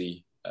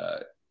crazy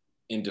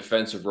in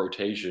defensive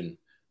rotation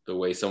the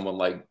way someone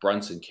like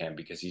Brunson can,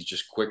 because he's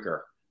just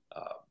quicker.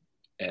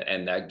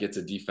 And that gets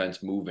a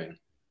defense moving.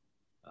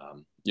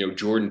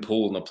 Jordan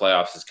Poole in the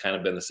playoffs has kind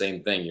of been the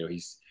same thing.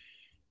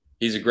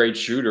 He's a great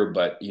shooter,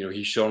 but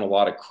he's shown a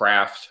lot of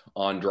craft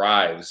on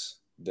drives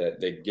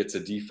that gets a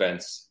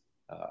defense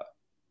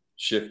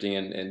shifting,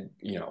 and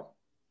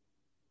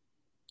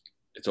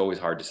it's always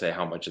hard to say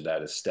how much of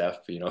that is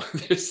Steph.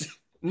 There's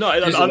obviously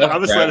that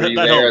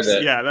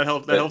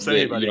helps. That helps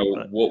anybody.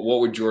 What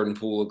would Jordan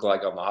Poole look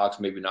like on the Hawks?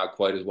 Maybe not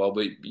quite as well,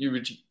 but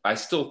I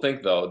still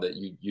think though that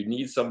you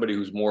need somebody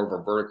who's more of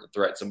a vertical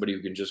threat, somebody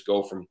who can just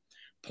go from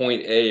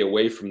point A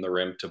away from the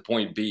rim to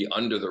point B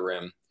under the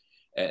rim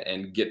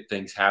and get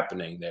things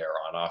happening there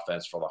on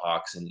offense for the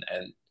Hawks. And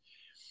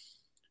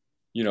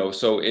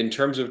so in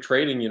terms of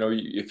trading,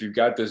 if you've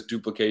got this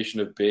duplication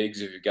of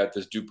bigs, if you've got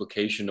this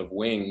duplication of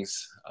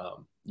wings,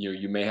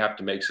 you may have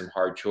to make some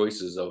hard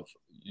choices of,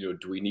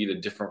 do we need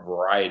a different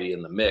variety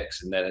in the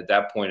mix? And then at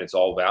that point, it's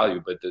all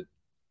value. But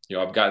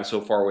I've gotten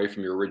so far away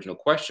from your original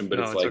question, but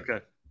okay.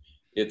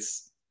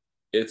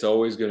 It's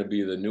always going to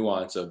be the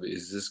nuance of,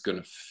 is this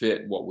going to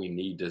fit what we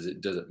need? Does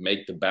it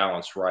make the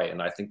balance right?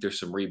 And I think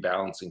there's some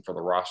rebalancing for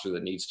the roster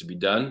that needs to be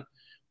done,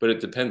 but it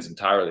depends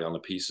entirely on the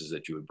pieces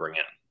that you would bring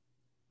in.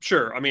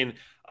 Sure. I mean,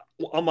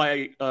 on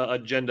my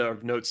agenda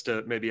of notes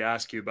to maybe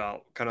ask you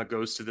about kind of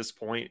goes to this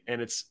point, and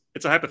it's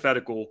a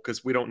hypothetical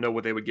because we don't know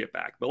what they would get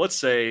back. But let's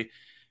say,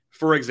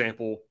 for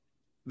example,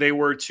 they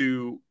were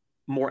to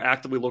more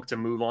actively look to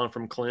move on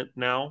from Clint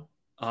now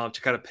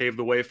to kind of pave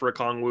the way for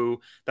Okongwu.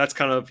 That's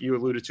kind of, you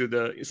alluded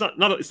to it's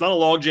not a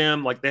log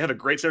jam. Like, they have a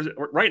great center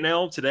right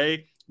now.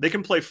 Today, they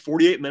can play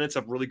 48 minutes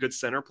of really good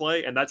center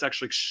play, and that's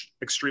actually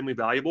extremely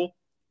valuable.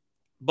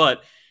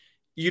 But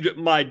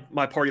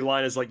my party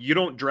line is like, you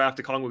don't draft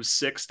Okongwu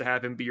 6 to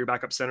have him be your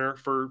backup center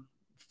for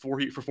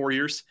 4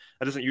 years.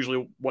 That isn't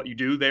usually what you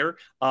do there.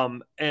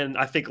 And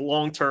I think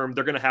long term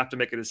they're going to have to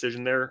make a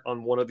decision there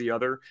on one or the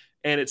other.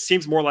 And it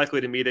seems more likely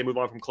to me they move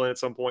on from Clint at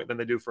some point than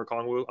they do for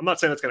Okongwu. I'm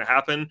not saying that's going to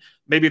happen.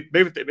 Maybe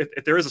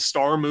if there is a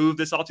star move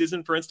this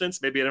offseason, for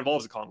instance, maybe it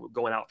involves Okongwu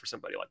going out for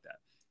somebody like that.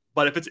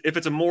 But if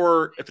it's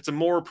a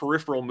more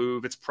peripheral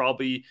move, it's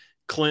probably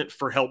Clint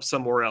for help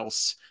somewhere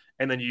else,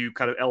 and then you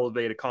kind of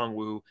elevate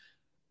Okongwu.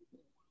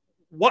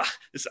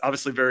 It's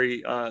obviously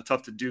very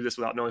tough to do this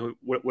without knowing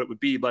what it would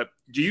be, but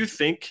do you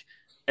think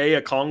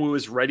Okongwu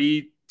is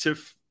ready to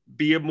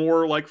be a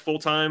more like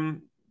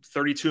full-time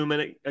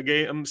 32-minute a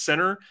game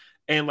center?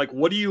 And like,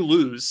 what do you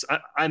lose?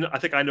 I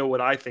think I know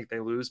what I think they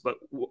lose, but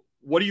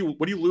what do you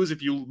lose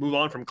if you move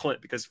on from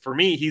Clint? Because for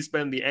me, he's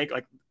been the anchor,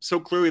 like, so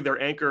clearly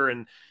their anchor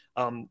and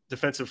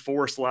defensive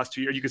force the last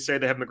 2 years. You could say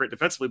they haven't been great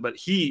defensively, but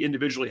he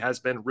individually has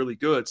been really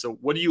good. So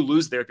what do you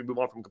lose there if you move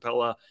on from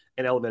Capella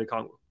and elevate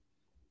Okongwu?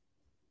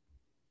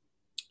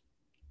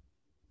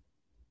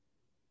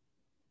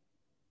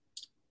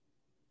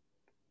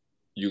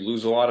 You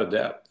lose a lot of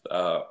depth.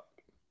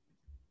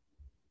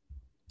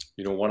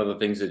 One of the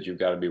things that you've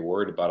got to be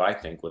worried about, I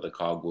think, with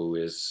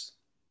Okongwu is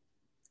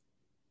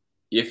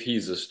if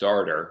he's a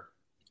starter,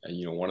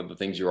 one of the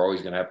things you're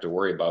always going to have to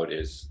worry about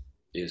is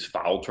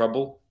foul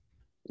trouble.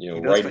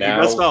 Right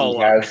now he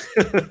has.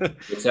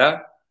 What's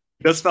that?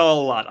 He does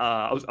foul a lot.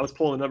 I was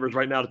pulling the numbers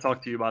right now to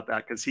talk to you about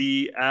that, because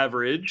he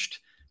averaged,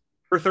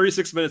 for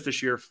 36 minutes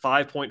this year,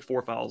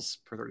 5.4 fouls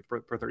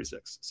per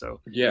 36.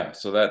 So yeah,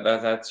 so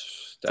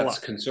that's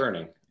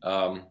concerning.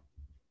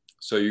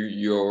 So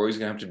you're always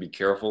gonna have to be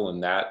careful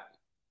in that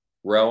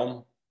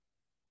realm.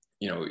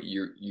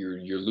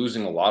 You're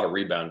losing a lot of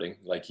rebounding.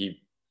 Like,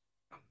 he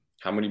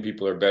how many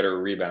people are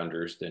better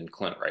rebounders than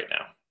Clint right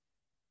now?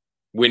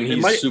 When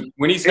he's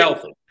it,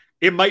 healthy.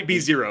 It might be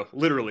zero.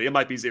 Literally, it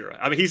might be zero.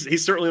 I mean,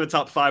 he's certainly in the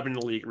top 5 in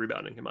the league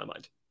rebounding in my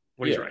mind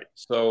when he's right.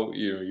 So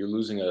you're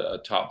losing a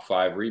top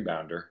 5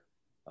 rebounder.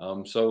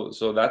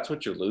 So that's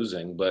what you're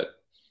losing. But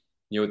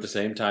at the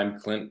same time,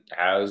 Clint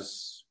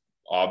has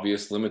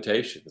obvious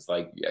limitations.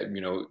 Like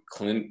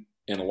Clint,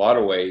 in a lot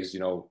of ways,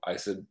 I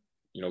said,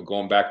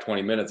 going back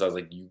 20 minutes, I was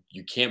like,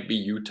 you can't be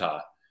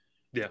Utah.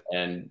 Yeah.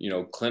 And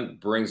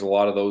Clint brings a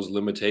lot of those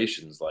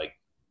limitations. Like,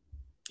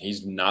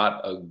 he's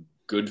not a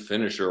good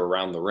finisher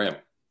around the rim,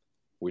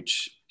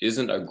 which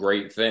isn't a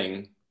great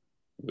thing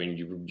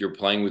when you're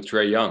playing with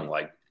Trae Young.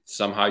 Like,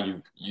 somehow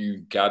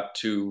you've got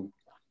to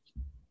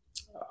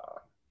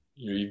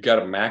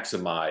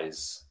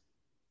maximize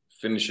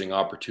finishing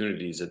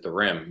opportunities at the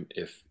rim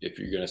if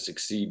you're going to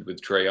succeed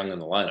with Trae Young in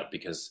the lineup,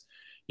 because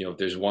if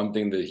there's one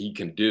thing that he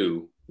can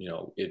do,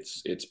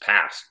 it's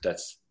pass.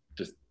 That's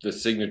the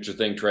signature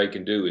thing Trae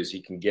can do, is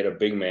he can get a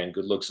big man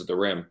good looks at the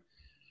rim.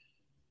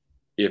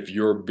 If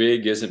your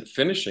big isn't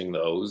finishing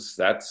those,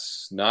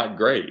 that's not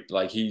great.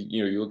 Like,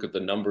 you look at the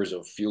numbers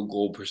of field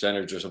goal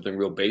percentage or something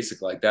real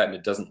basic like that, and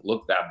it doesn't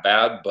look that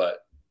bad,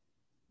 but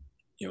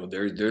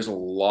there's a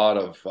lot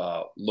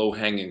of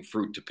low-hanging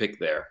fruit to pick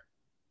there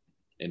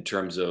in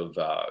terms of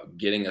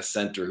getting a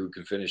center who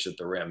can finish at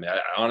the rim.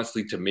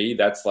 Honestly, to me,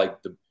 that's like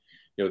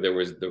there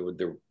was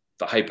the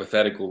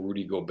hypothetical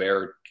Rudy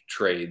Gobert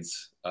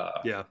trades,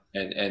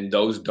 and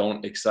those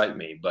don't excite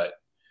me, but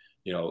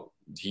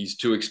he's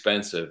too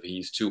expensive.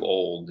 He's too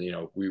old.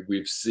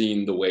 We've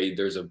seen the way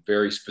there's a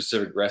very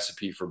specific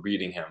recipe for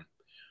beating him.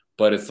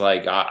 But it's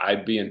like,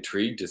 I'd be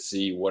intrigued to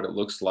see what it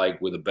looks like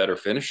with a better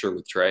finisher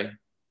with Trae.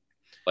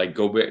 Like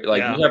Gobert, we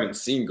haven't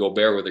seen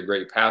Gobert with a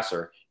great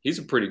passer. He's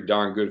a pretty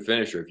darn good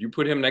finisher. If you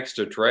put him next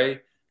to Trae,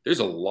 there's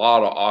a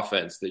lot of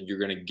offense that you're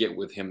going to get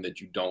with him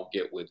that you don't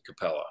get with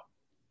Capella.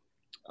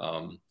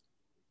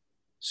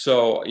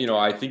 So,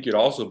 I think you'd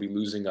also be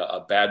losing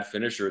a bad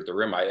finisher at the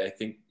rim. I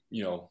think,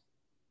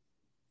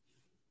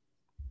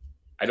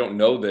 I don't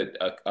know that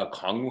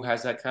Okongwu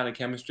has that kind of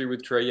chemistry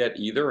with Trae yet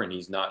either, and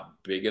he's not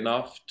big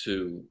enough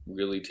to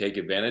really take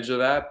advantage of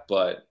that.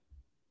 But,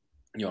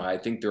 I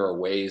think there are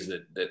ways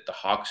that the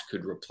Hawks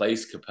could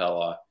replace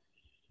Capella.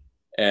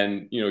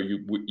 And,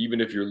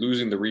 even if you're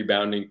losing the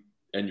rebounding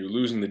and you're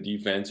losing the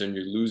defense and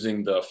you're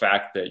losing the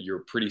fact that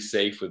you're pretty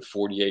safe with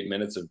 48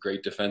 minutes of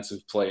great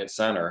defensive play at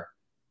center,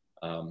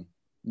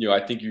 I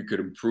think you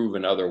could improve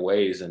in other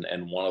ways. And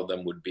one of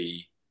them would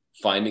be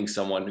finding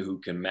someone who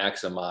can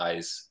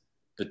maximize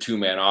the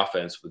 2-man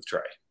offense with Trae.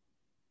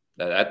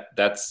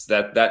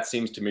 That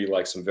seems to me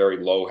like some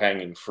very low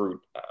hanging fruit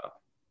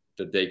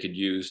that they could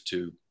use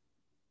to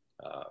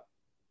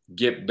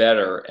get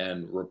better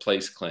and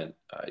replace Clint,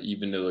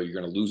 even though you're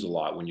going to lose a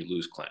lot when you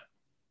lose Clint.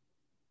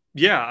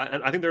 Yeah,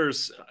 and I think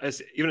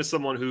even as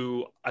someone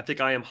who I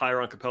think I am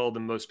higher on Capella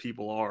than most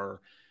people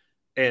are,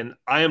 and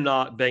I am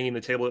not banging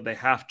the table that they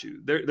have to.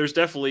 There's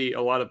definitely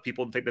a lot of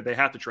people that think that they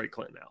have to trade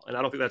Clint now, and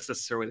I don't think that's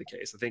necessarily the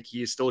case. I think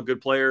he is still a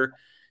good player.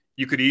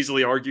 You could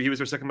easily argue he was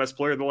their second best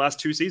player in the last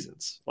 2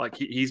 seasons. Like,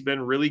 he's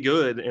been really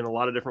good in a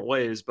lot of different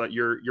ways, but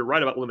you're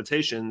right about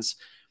limitations.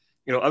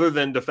 Other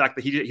than the fact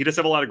that he does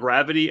have a lot of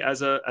gravity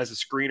as a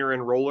screener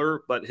and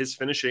roller, but his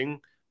finishing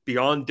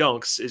beyond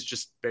dunks is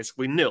just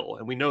basically nil,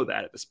 and we know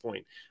that at this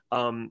point.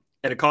 And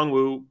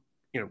Okongwu,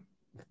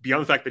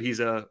 beyond the fact that he's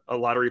a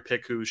lottery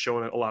pick who's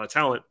showing a lot of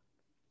talent,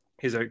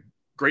 he's a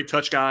great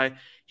touch guy.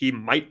 He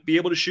might be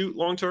able to shoot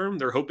long term.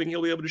 They're hoping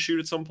he'll be able to shoot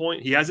at some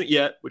point. He hasn't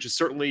yet, which is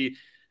certainly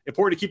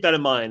important to keep that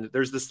in mind.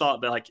 There's this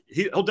thought that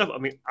he'll definitely.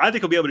 I mean, I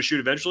think he'll be able to shoot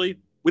eventually.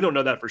 We don't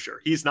know that for sure.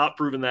 He's not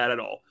proven that at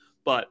all.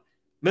 But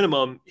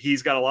minimum,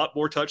 he's got a lot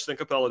more touch than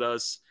Capella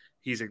does.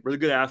 He's a really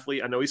good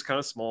athlete. I know he's kind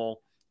of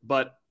small,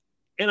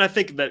 and I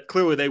think that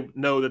clearly they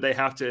know that they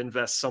have to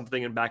invest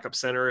something in backup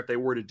center if they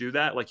were to do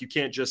that. Like, you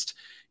can't just,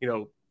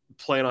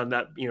 plan on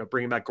that,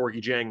 bringing back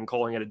Gorgui Dieng and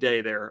calling it a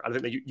day there. I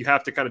think that you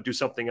have to kind of do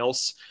something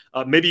else.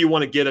 Maybe you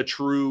want to get a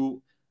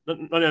true,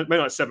 maybe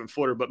not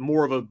 7-footer, but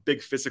more of a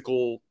big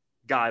physical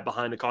guy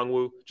behind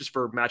Okongwu, just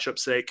for matchup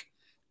sake.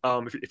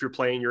 If you're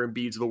playing your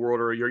Embiids of the world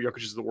or your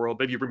Jokic's of the world,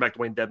 maybe you bring back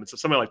Dwayne Dedmon, so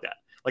something like that,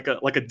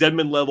 like a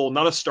Dedmon level,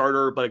 not a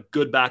starter, but a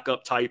good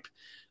backup type.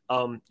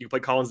 You can play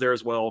Collins there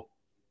as well.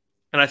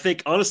 And I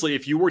think, honestly,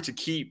 if you were to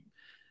keep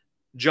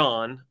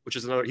John,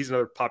 he's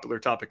another popular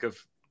topic of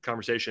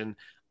conversation,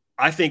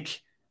 I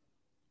think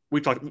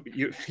we talked,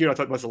 I talked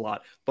about this a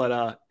lot,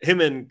 but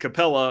him and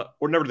Capella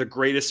were never the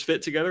greatest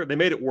fit together. They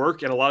made it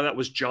work, and a lot of that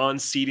was John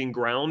ceding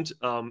ground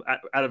out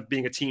of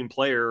being a team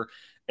player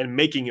and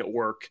making it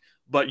work.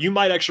 But you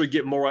might actually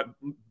get more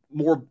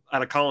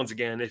out of Collins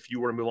again if you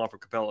were to move on from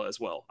Capella as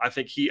well. I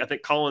think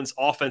Collins'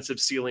 offensive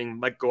ceiling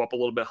might go up a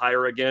little bit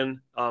higher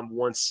again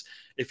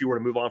if you were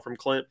to move on from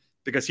Clint,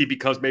 because he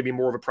becomes maybe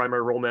more of a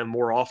primary role man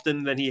more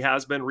often than he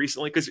has been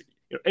recently. Because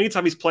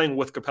anytime he's playing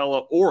with Capella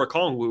or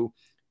Okongwu,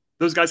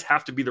 those guys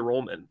have to be the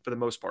role men for the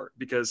most part,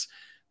 because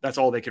that's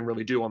all they can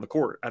really do on the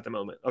court at the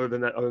moment, other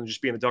than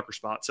just being a dunker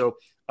spot. So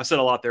I said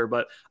a lot there,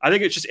 but I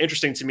think it's just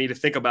interesting to me to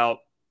think about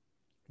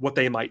what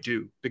they might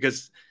do,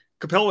 because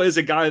Capella is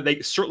a guy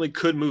they certainly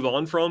could move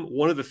on from.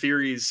 One of the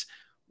theories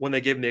when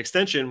they gave him the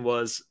extension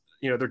was,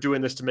 they're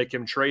doing this to make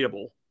him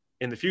tradable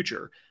in the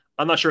future.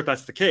 I'm not sure if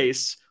that's the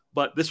case,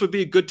 but this would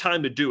be a good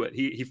time to do it.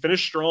 He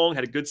finished strong,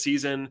 had a good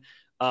season,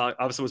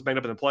 obviously was banged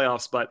up in the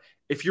playoffs. But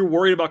if you're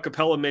worried about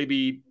Capella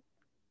maybe,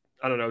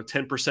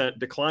 10%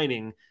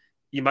 declining,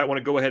 you might want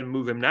to go ahead and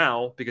move him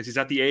now, because he's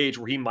at the age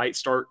where he might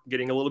start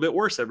getting a little bit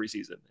worse every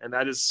season. And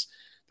that's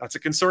a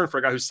concern for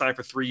a guy who's signed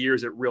for 3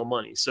 years at real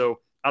money. So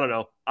I don't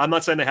know. I'm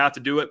not saying they have to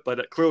do it,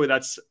 but clearly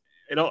that's,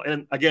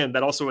 and again,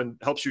 that also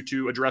helps you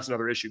to address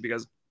another issue,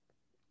 because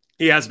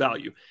he has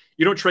value.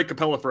 You don't trade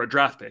Capella for a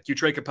draft pick. You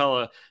trade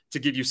Capella to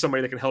give you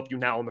somebody that can help you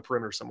now on the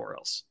perimeter somewhere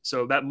else.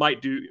 So that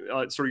might do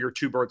sort of your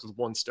 2 birds with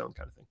 1 stone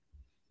kind of thing.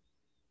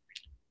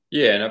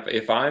 Yeah, and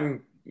if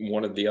I'm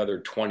one of the other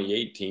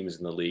 28 teams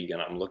in the league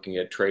and I'm looking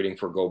at trading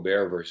for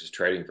Gobert versus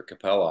trading for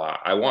Capella,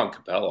 I want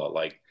Capella.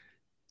 Like,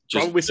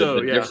 just probably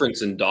the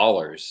difference in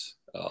dollars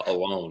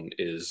alone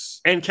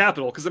is, and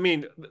capital, because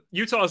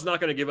Utah is not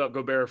going to give up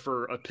Gobert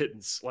for a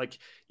pittance. Like,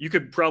 you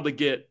could probably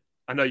get,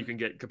 I know you can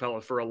get Capella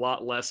for a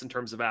lot less in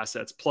terms of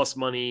assets plus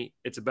money.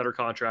 It's a better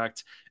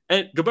contract,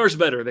 and Gobert's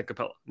better than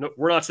Capella. No,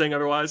 we're not saying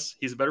otherwise.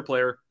 He's a better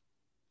player,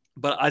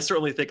 but I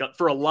certainly think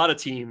for a lot of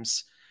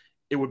teams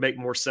it would make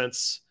more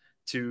sense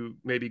to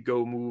maybe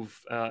go move.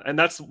 And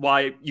that's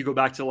why you go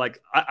back to, like,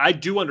 I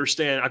do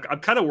understand. I'm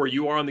kind of where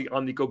you are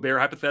on the Gobert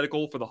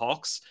hypothetical for the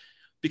Hawks,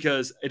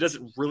 because it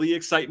doesn't really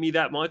excite me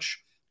that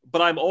much.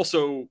 But I'm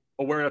also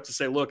aware enough to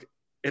say, look,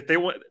 if they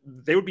want,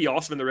 they would be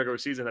awesome in the regular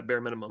season at bare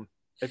minimum.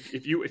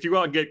 If you go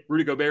out and get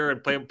Rudy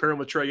Gobert and pair him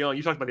with Trae Young,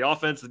 you talked about the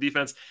offense, the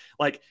defense.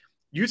 Like,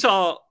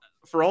 Utah,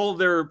 for all of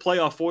their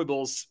playoff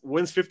foibles,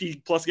 wins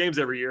 50-plus games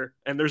every year,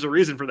 and there's a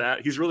reason for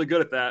that. He's really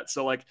good at that.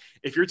 So, like,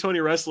 if you're Tony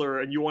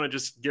Ressler and you want to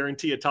just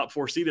guarantee a top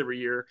 4 seed every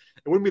year,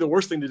 it wouldn't be the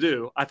worst thing to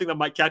do. I think that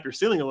might cap your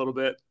ceiling a little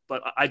bit,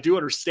 but I do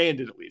understand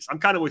it at least. I'm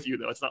kind of with you,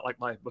 though. It's not like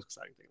my most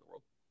exciting thing in the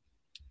world.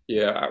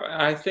 Yeah,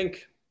 I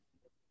think,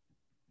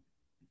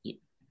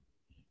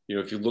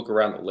 if you look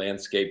around the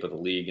landscape of the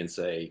league and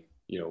say,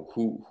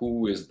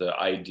 who is the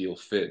ideal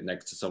fit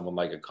next to someone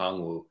like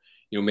Okongwu?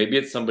 Maybe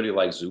it's somebody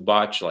like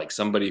Zubac, like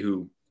somebody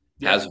who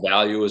has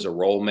value as a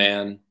role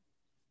man.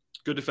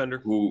 Good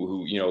defender.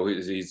 Who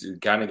he's the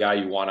kind of guy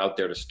you want out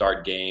there to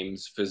start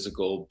games,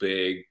 physical,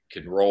 big,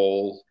 can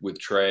roll with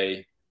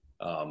Trae,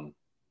 and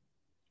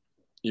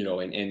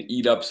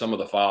eat up some of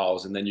the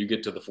fouls. And then you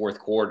get to the fourth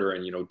quarter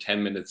and,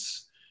 10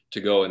 minutes to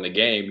go in the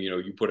game,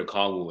 you put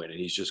Okongwu in and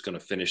he's just going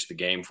to finish the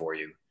game for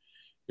you.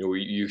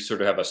 You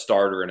sort of have a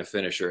starter and a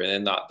finisher. And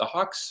then the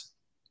Hawks,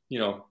 they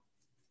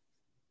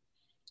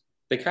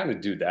kind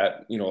of do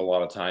that, a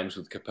lot of times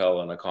with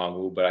Capella and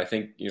Okongwu. But I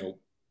think,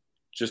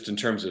 just in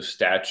terms of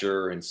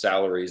stature and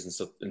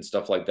salaries and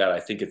stuff like that, I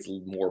think it's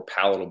more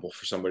palatable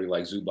for somebody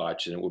like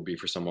Zubac than it would be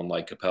for someone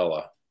like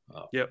Capella.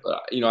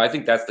 I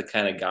think that's the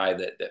kind of guy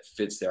that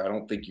fits there. I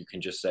don't think you can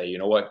just say,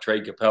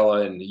 trade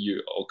Capella and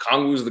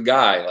Okongwu's the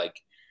guy.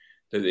 Like,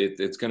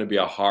 it's going to be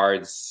a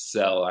hard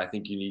sell. I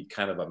think you need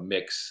kind of a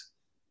mix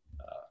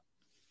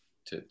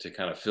to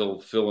kind of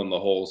fill in the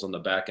holes on the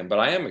back end. But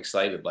I am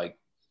excited. Like,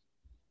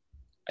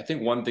 I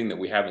think one thing that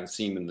we haven't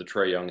seen in the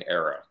Trae Young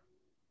era,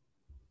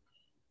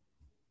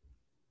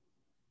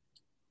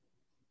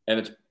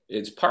 and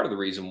it's part of the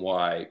reason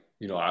why,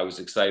 I was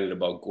excited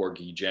about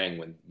Gorgui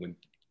Dieng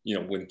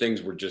when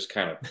things were just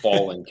kind of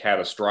falling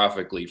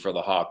catastrophically for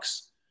the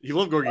Hawks. You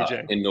love Gorgui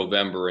Dieng in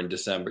November and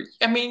December.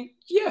 But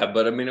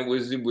it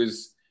was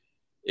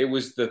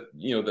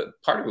the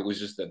part of it was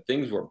just that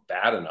things were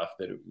bad enough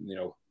that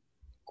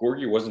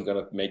Gorgui wasn't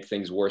going to make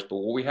things worse. But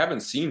what we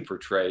haven't seen for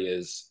Trae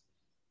is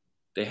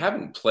they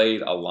haven't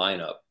played a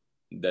lineup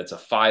that's a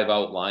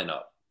 5-out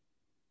lineup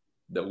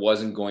that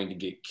wasn't going to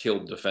get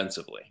killed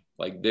defensively.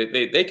 Like,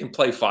 they can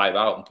play 5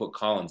 out and put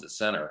Collins at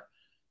center,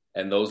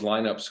 and those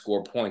lineups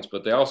score points,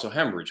 but they also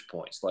hemorrhage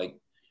points. Like,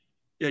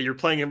 yeah, you're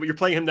playing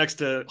him next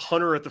to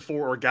Hunter at the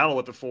 4 or Gallo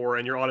at the 4,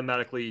 and you're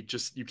automatically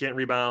you can't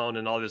rebound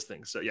and all these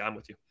things. So yeah, I'm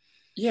with you.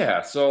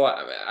 Yeah, so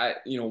I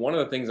one of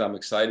the things I'm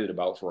excited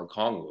about for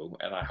Okongwu,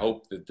 and I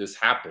hope that this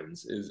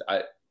happens, is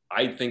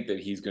I think that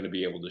he's going to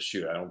be able to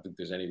shoot. I don't think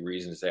there's any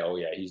reason to say, oh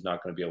yeah, he's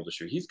not going to be able to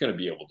shoot. He's going to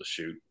be able to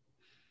shoot,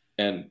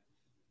 and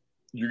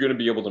you're going to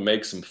be able to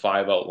make some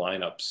 5-out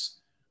lineups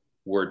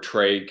where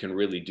Trae can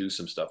really do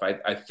some stuff.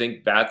 I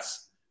think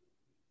that's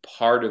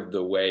part of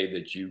the way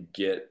that you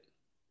get.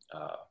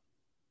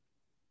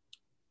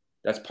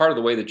 That's part of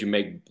the way that you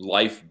make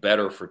life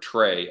better for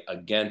Trae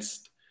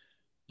against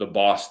the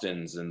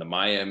Bostons and the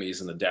Miamis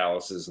and the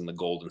Dallases and the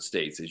Golden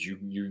States. Is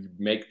you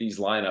make these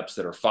lineups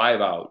that are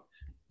 5-out.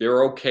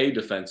 They're okay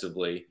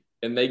defensively,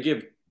 and they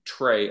give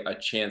Trae a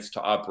chance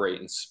to operate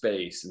in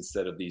space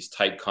instead of these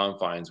tight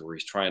confines where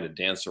he's trying to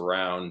dance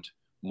around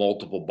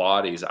multiple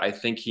bodies. I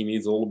think he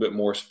needs a little bit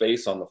more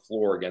space on the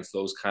floor against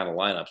those kind of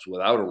lineups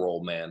without a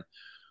roll man,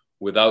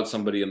 without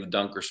somebody in the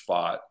dunker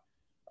spot,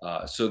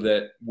 so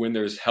that when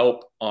there's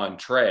help on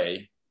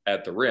Trae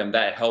at the rim,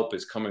 that help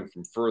is coming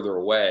from further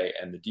away,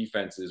 and the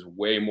defense is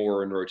way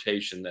more in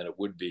rotation than it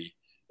would be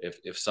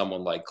if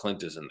someone like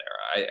Clint is in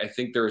there. I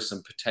think there is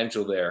some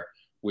potential there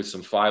with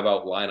some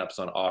 5-out lineups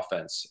on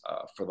offense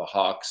for the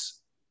Hawks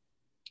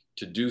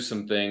to do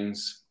some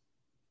things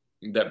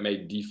that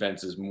made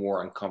defenses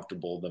more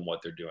uncomfortable than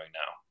what they're doing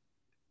now.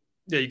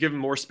 Yeah, you give them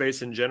more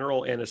space in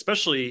general, and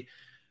especially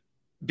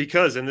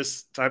because in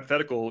this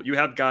hypothetical, you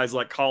have guys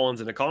like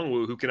Collins and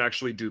Okongwu who can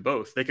actually do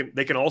both. They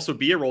can also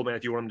be a roll man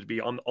if you want them to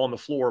be on the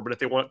floor, but if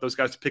they want those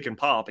guys to pick and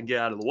pop and get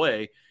out of the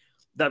way,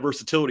 that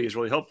versatility is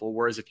really helpful.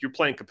 Whereas if you're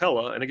playing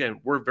Capella, and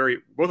again, both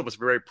of us are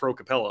very pro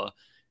Capella,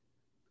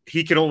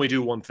 he can only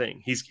do one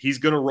thing. He's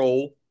going to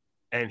roll,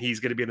 and he's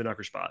going to be in the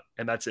dunker spot,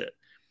 and that's it.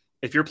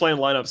 If you're playing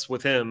lineups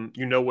with him,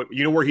 you know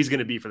where he's going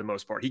to be for the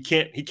most part. He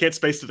can't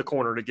space to the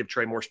corner to give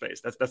Trey more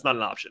space. That's not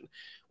an option.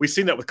 We've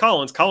seen that with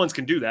Collins. Collins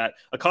can do that.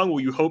 Okongwu,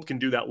 you hope, can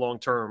do that long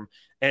term.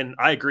 And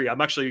I agree.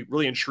 I'm actually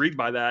really intrigued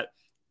by that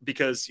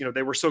because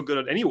they were so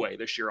good anyway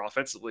this year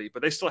offensively,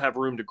 but they still have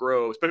room to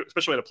grow,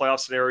 especially in a playoff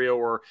scenario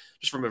or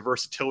just from a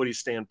versatility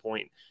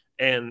standpoint.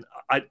 And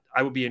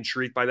I would be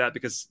intrigued by that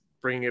because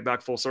bringing it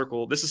back full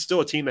circle, this is still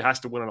a team that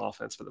has to win on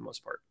offense for the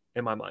most part,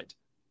 in my mind.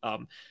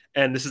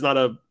 And this is not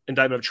an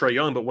indictment of Trae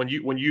Young, but when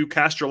you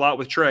cast your lot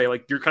with Trey,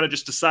 like you're kind of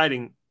just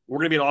deciding we're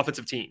going to be an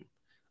offensive team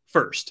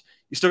first.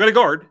 You still got to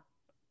guard.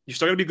 You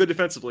still got to be good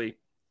defensively.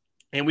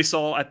 And we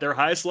saw at their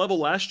highest level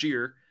last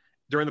year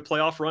during the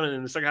playoff run and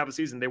in the second half of the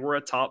season, they were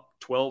a top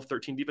 12,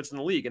 13 defense in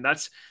the league. And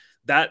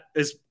that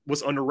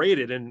was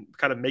underrated and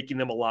kind of making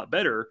them a lot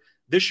better.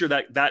 This year,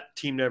 that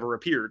team never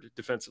appeared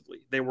defensively.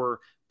 They were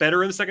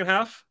better in the second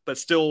half, but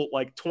still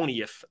like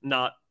 20th,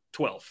 not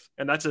 12th.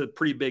 And that's a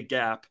pretty big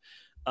gap.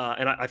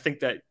 And I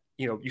think that,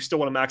 you still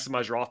want to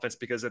maximize your offense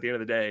because at the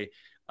end of the day,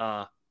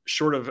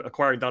 short of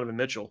acquiring Donovan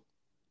Mitchell,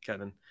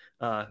 Kevin,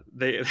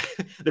 they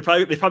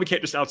probably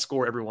can't just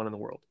outscore everyone in the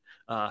world.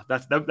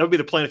 That would be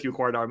the plan if you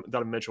acquire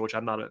Donovan Mitchell, which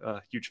I'm not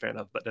a huge fan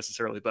of, but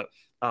necessarily. But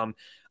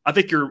I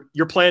think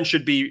your plan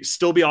should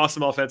still be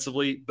awesome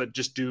offensively, but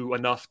just do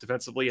enough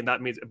defensively. And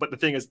that means, but the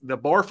thing is, the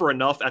bar for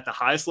enough at the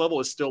highest level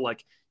is still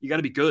like you got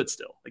to be good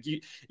still. Like you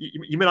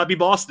may not be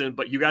Boston,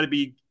 but you got to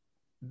be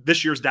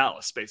this year's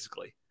Dallas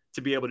basically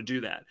to be able to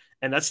do that.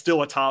 And that's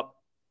still a top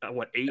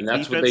 8 and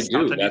that's defense,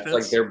 what they do. That's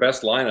like their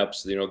best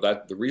lineups.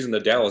 That the reason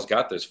that Dallas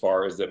got this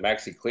far is that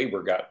Maxi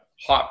Kleber got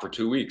hot for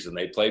 2 weeks and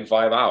they played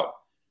 5 out.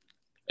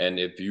 And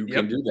if you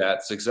can do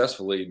that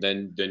successfully,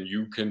 then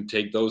you can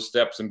take those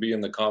steps and be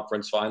in the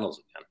conference finals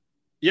again.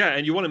 Yeah,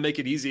 and you want to make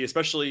it easy,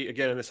 especially,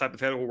 again, in this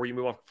hypothetical where you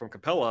move off from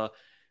Capella.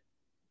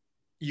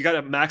 You got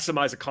to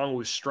maximize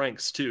Okongwu's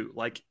strengths, too.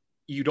 Like,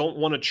 you don't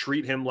want to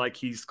treat him like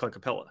he's Clint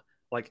Capella.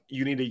 Like,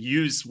 you need to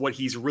use what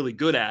he's really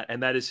good at,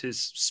 and that is his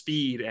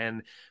speed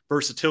and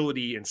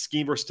versatility and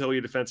scheme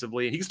versatility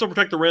defensively. He can still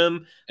protect the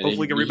rim. And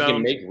hopefully he can rebound.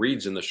 He can make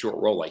reads in the short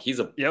roll. Like, he's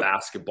a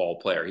basketball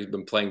player. He's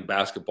been playing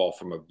basketball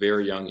from a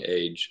very young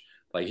age.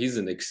 Like, he's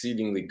an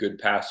exceedingly good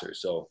passer.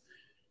 So,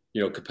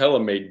 Capella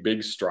made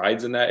big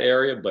strides in that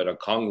area, but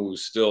Okongwu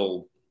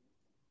still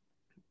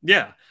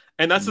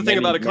and that's the thing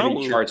about Okongwu.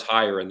 Many charts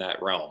higher in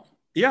that realm.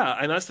 Yeah,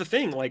 and that's the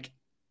thing. Like,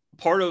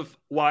 part of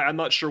why I'm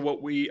not sure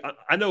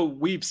I know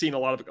we've seen a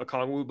lot of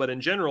Okongwu, but in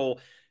general,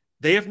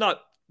 they have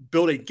not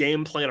built a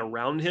game plan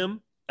around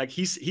him. Like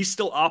he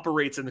still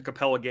operates in the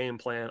Capella game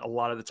plan a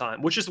lot of the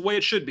time, which is the way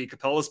it should be.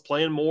 Capella's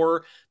playing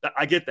more.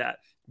 I get that,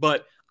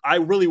 but I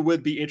really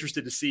would be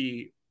interested to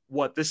see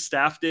what this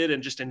staff did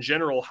and just in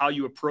general how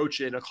you approach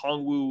an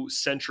Okongwu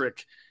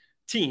centric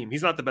team.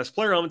 He's not the best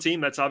player on the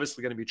team. That's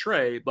obviously going to be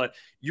Trey, but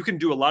you can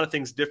do a lot of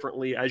things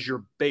differently as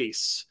your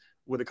base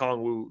with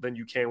Okongwu than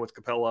you can with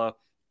Capella.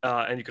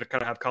 And you could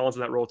kind of have Collins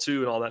in that role too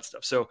and all that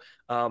stuff. So,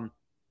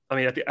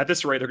 at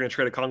this rate, they're going to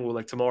trade Okongwu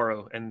like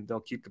tomorrow and they'll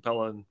keep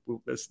Capella and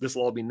this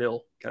will all be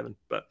nil, Kevin.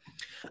 But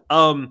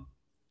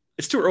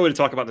it's too early to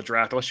talk about the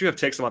draft. Unless you have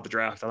takes about the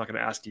draft, I'm not going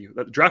to ask you.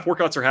 The draft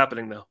workouts are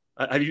happening though.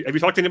 Have you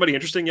talked to anybody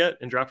interesting yet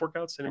in draft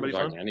workouts? Anybody? I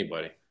haven't talked to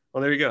anybody.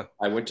 Well, there you go.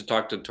 I went to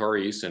talk to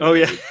Tari Eason. Oh,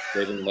 yeah.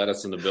 They didn't let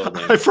us in the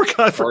building. I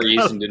forgot. Tari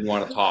Eason didn't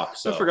want to talk.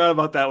 So. I forgot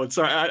about that one.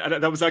 Sorry.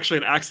 That was actually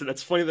an accident.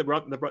 That's funny that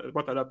brought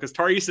that up because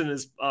Tari Eason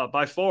is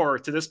by far,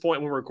 to this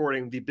point when we're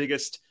recording, the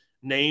biggest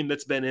name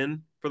that's been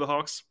in for the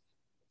Hawks.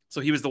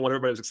 So he was the one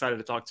everybody was excited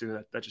to talk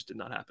to. That just did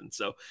not happen.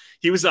 So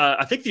he was,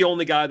 I think, the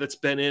only guy that's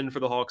been in for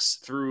the Hawks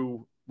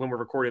through when we're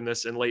recording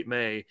this in late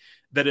May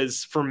that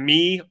is, for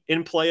me,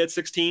 in play at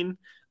 16.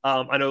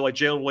 I know like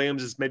Jalen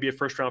Williams is maybe a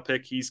first round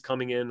pick. He's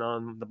coming in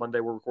on the Monday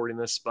we're recording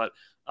this, but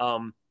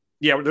we're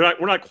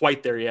not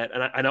quite there yet.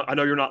 And I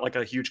know you're not like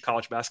a huge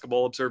college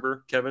basketball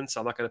observer, Kevin, so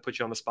I'm not going to put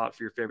you on the spot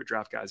for your favorite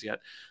draft guys yet.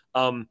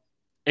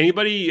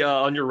 Anybody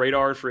on your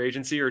radar for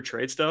agency or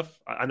trade stuff?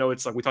 I know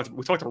it's like we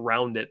talked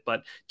around it,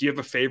 but do you have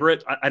a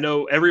favorite? I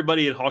know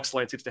everybody in Hawks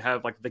land seems to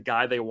have like the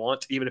guy they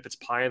want, even if it's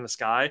pie in the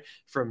sky,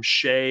 from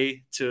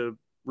Shea to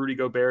Rudy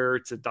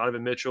Gobert to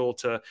Donovan Mitchell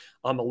to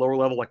on the lower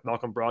level, like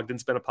Malcolm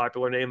Brogdon's been a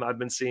popular name I've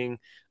been seeing.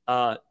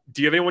 Do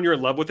you have anyone you're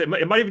in love with? It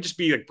might even just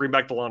be like bring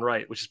back DeLon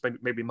Wright, which is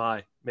maybe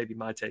my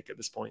take at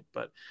this point.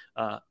 But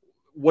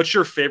what's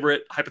your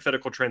favorite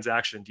hypothetical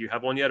transaction? Do you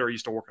have one yet, or are you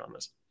still working on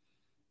this?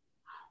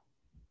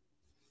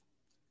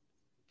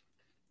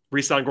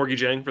 Resign Gorgie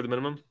Jang for the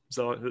minimum.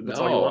 So that's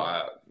all you No,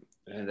 want.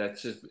 and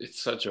that's just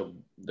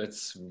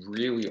that's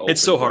really open.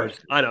 It's so hard.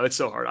 Question. I know it's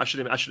so hard. I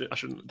shouldn't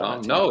have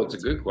done that. No, it's a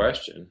good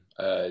question.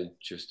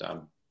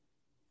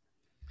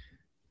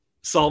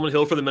 Solomon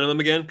Hill for the minimum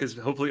again, because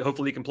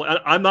hopefully he can play.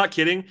 I'm not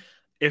kidding.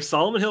 If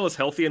Solomon Hill is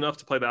healthy enough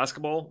to play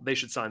basketball, they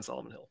should sign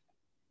Solomon Hill.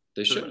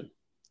 They should.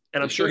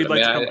 And I'm sure he'd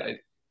like to come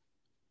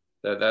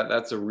back.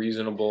 That's a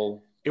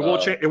reasonable. It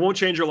won't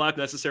change your life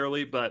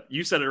necessarily, but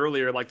you said it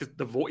earlier, like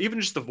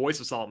even just the voice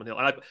of Solomon Hill.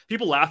 And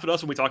people laugh at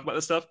us when we talk about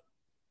this stuff,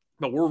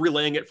 but we're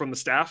relaying it from the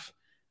staff,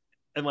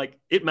 and like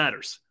it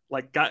matters.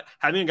 Like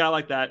having a guy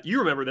like that, you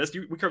remember this.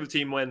 We covered the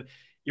team when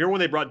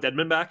they brought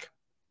Dedmon back,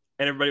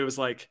 and everybody was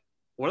like,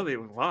 "What are they?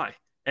 Why?"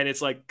 And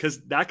it's like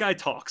because that guy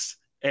talks,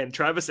 and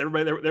Travis,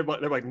 everybody,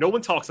 they're like, no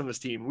one talks on this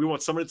team. We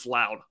want someone that's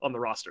loud on the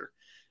roster.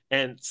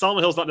 And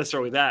Solomon Hill's not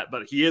necessarily that,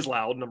 but he is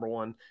loud, number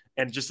one,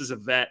 and just as a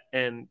vet.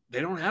 And they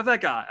don't have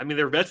that guy. I mean,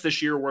 their vets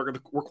this year were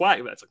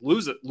quiet vets. Like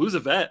lose a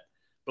vet,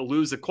 but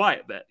lose a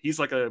quiet vet. He's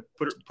like a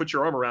put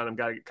your arm around him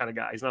guy kind of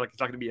guy. He's not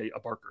going to be a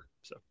Barker.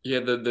 So yeah,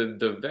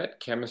 the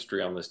vet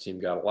chemistry on this team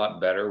got a lot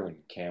better when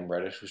Cam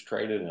Reddish was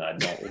traded, and I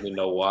don't really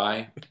know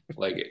why.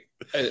 Like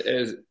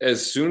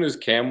as soon as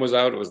Cam was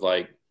out, it was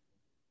like,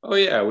 oh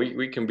yeah,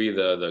 we can be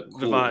the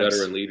cool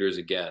veteran leaders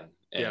again,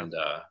 and.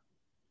 Yeah.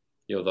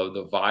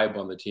 The vibe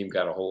on the team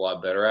got a whole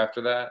lot better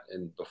after that.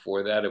 And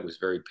before that, it was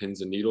very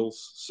pins and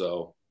needles.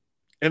 So,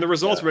 and the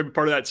results were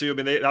part of that too. I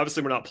mean, they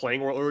obviously were not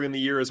playing well early in the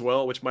year as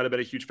well, which might have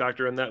been a huge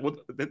factor in that.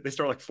 They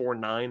start like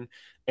 4-9.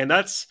 And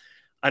that's,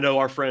 I know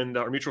our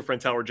mutual friend,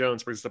 Tyler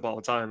Jones brings this up all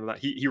the time.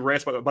 He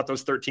rants about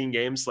those 13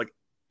 games, like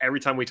every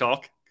time we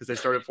talk, because they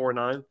started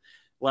 4-9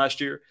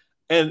 last year.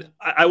 And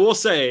I will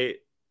say,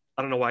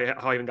 I don't know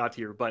how I even got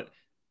here, but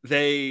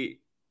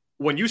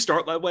when you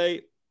start that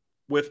way,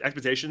 with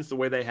expectations the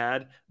way they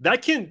had,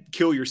 that can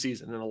kill your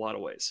season in a lot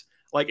of ways.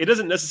 Like it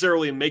doesn't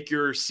necessarily make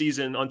your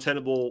season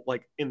untenable,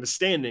 like in the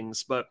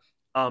standings, but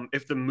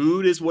if the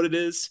mood is what it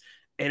is,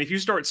 and if you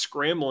start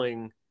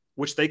scrambling,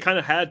 which they kind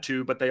of had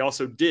to, but they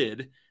also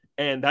did,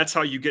 and that's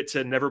how you get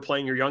to never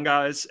playing your young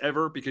guys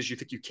ever because you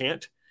think you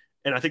can't.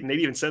 And I think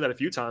Nate even said that a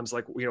few times,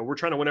 like, we're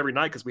trying to win every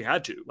night because we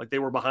had to. Like they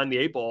were behind the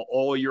 8 ball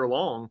all year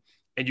long,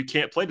 and you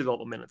can't play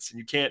development minutes and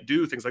you can't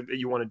do things like that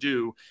you want to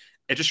do.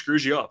 It just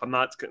screws you up.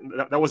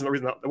 That wasn't the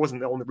reason. That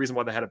wasn't the only reason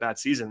why they had a bad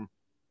season,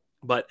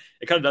 but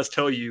it kind of does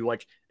tell you,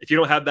 like, if you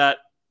don't have that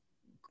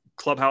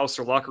clubhouse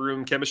or locker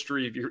room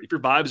chemistry, if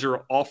your vibes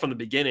are off from the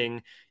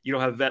beginning, you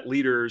don't have vet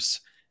leaders,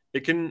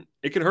 it can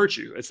hurt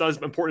you. It's not as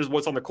important as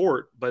what's on the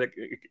court, but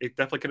it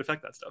definitely can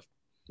affect that stuff.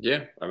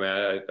 Yeah, I mean,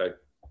 I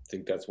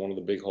think that's one of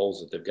the big holes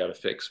that they've got to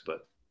fix.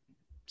 But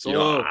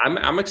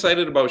I'm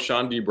excited about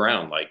Sean D.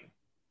 Brown. Like,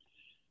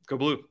 go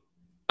blue.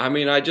 I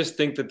mean, I just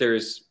think that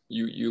there's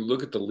you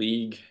look at the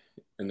league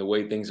and the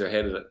way things are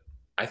headed.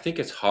 I think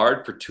it's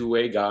hard for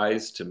two-way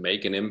guys to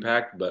make an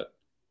impact, but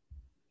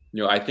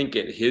I think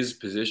at his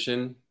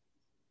position,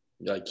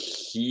 like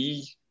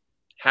he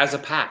has a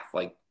path.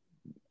 Like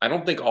I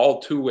don't think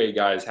all two-way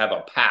guys have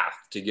a path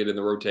to get in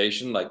the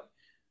rotation. Like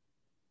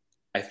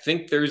I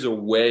think there's a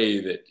way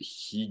that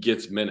he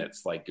gets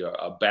minutes, like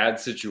a bad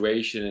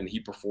situation and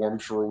he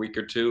performs for a week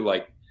or two.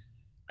 Like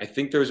I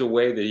think there's a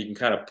way that he can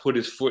kind of put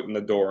his foot in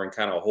the door and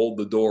kind of hold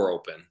the door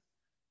open.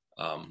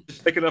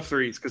 Just pick enough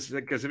threes because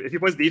if he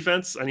plays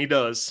defense, and he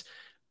does,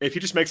 if he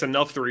just makes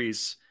enough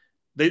threes,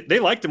 they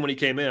liked him when he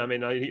came in. I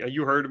mean,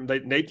 you heard him.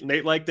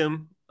 Nate liked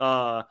him.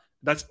 I'm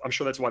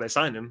sure that's why they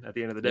signed him at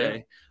the end of the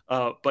day.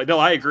 Yeah. But no,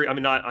 I agree. I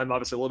mean, I'm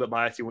obviously a little bit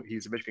biased.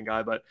 He's a Michigan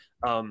guy, but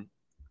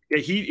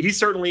he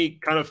certainly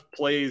kind of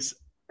plays.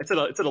 It's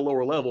at a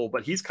lower level,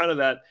 but he's kind of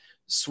that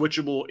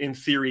switchable in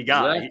theory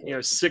guy. Exactly.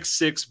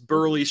 6'6",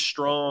 burly,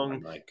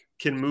 strong,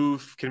 can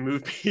move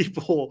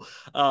people.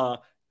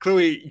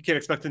 Clearly, you can't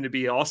expect him to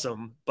be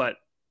awesome, but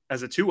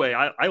as a two-way,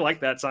 I like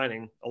that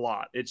signing a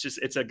lot.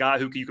 It's a guy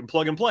who you can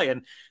plug and play,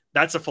 and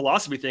that's a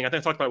philosophy thing. I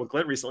think I talked about it with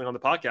Glenn recently on the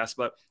podcast,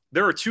 but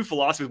there are two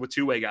philosophies with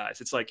two-way guys.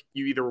 It's like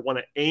you either want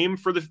to aim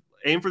for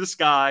the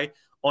sky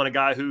on a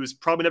guy who's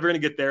probably never going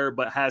to get there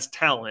but has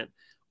talent,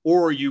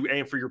 or you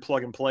aim for your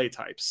plug and play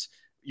types,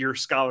 your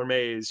Skylar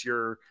Mays,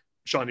 your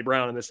Sean D.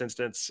 Brown in this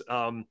instance,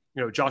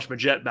 Josh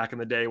Majette back in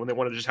the day when they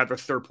wanted to just have their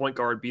third point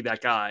guard be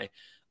that guy.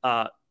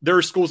 There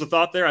are schools of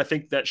thought there. I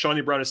think that Sean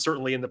D. Brown is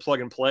certainly in the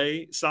plug and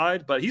play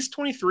side, but he's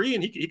 23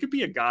 and he could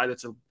be a guy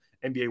that's an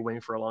NBA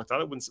wing for a long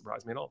time. It wouldn't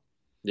surprise me at all.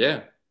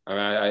 Yeah.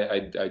 I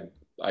mean,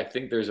 I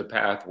think there's a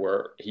path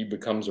where he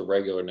becomes a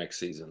regular next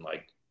season.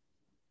 Like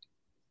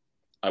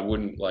I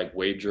wouldn't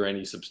wager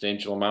any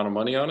substantial amount of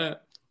money on it.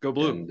 Go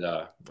blue.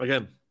 And,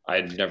 again,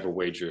 I'd never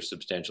wager a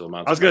substantial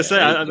amount. I was going to say,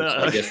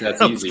 I guess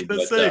that's easy. But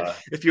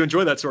if you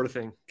enjoy that sort of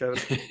thing, Kevin,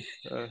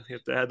 you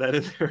have to add that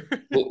in there.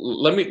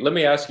 Well, let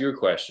me ask you a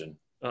question.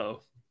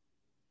 Oh,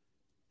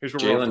 here's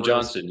Jalen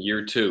Johnson,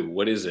 year 2.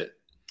 What is it?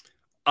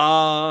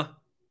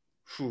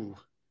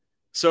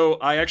 So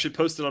I actually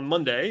posted on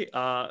Monday.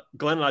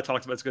 Glenn and I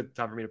talked about. It's a good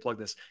time for me to plug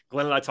this.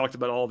 Glenn and I talked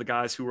about all the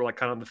guys who were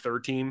kind of on the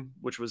third team,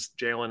 which was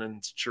Jalen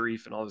and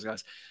Sharif and all those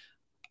guys.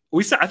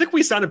 I think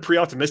we sounded pretty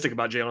optimistic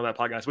about Jalen on that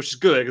podcast, which is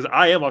good because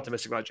I am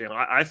optimistic about Jalen.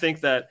 I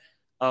think that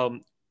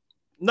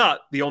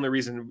not the only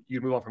reason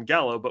you move on from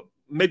Gallo, but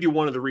maybe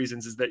one of the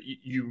reasons is that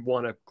you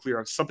want to clear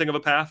up something of a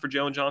path for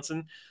Jalen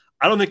Johnson.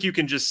 I don't think you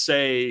can just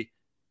say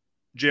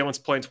Jalen's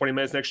playing 20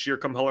 minutes next year,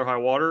 come hell or high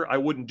water. I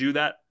wouldn't do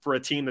that for a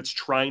team that's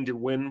trying to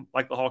win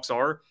like the Hawks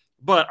are.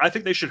 But I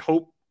think they should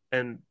hope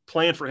and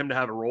plan for him to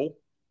have a role.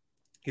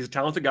 He's a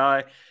talented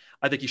guy.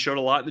 I think he showed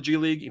a lot in the G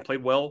League. He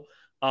played well.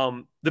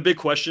 The big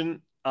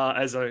question, you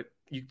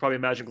can probably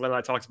imagine Glenn and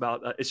I talked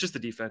about, it's just the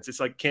defense. It's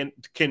like, can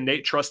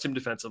Nate trust him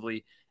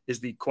defensively is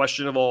the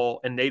question of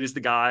all. And Nate is the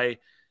guy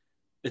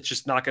that's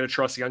just not going to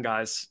trust young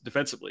guys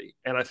defensively.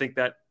 And I think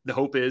that the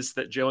hope is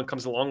that Jalen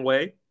comes a long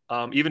way.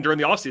 Even during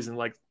the offseason,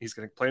 like he's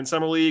going to play in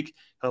summer league,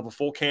 he'll have a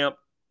full camp.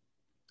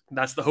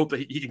 That's the hope that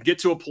he can get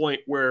to a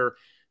point where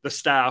the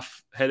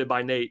staff headed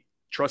by Nate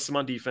trusts him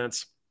on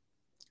defense.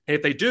 And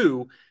if they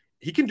do,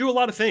 he can do a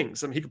lot of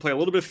things. I mean, he can play a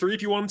little bit of three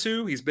if you want him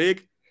to. He's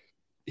big.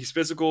 He's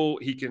physical.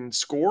 He can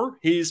score.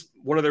 He's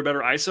one of their better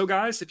ISO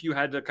guys. If you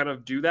had to kind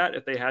of do that,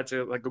 if they had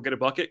to like go get a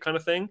bucket kind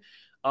of thing,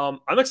 I'm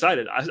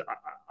excited.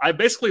 I've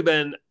basically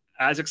been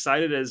as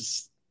excited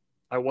as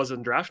I was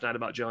in draft night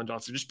about Jalen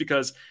Johnson, just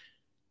because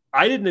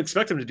I didn't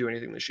expect him to do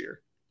anything this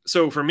year.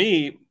 So for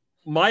me,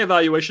 my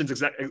evaluation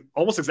is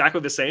almost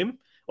exactly the same.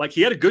 Like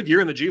he had a good year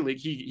in the G League.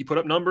 He put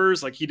up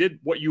numbers. Like he did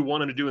what you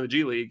want him to do in the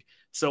G League.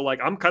 So like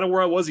I'm kind of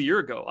where I was a year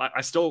ago.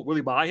 I still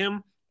really buy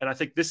him. And I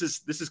think this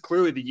is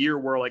clearly the year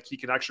where like he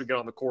can actually get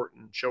on the court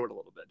and show it a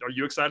little bit. Are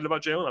you excited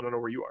about Jalen? I don't know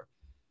where you are.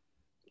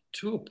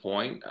 To a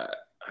point,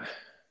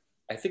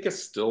 I think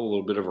it's still a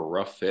little bit of a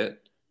rough fit.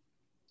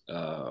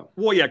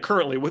 Well, yeah,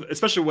 currently,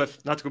 especially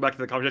with, not to go back to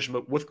the conversation,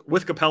 but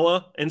with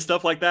Capella and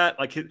stuff like that,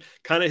 like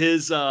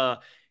he's a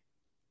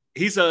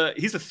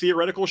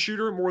theoretical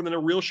shooter more than a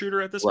real shooter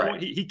at this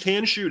point. He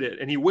can shoot it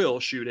and he will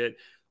shoot it,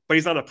 but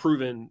he's not a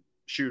proven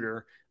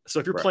shooter. So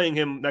if you're playing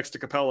him next to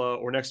Capella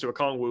or next to a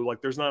Okongwu,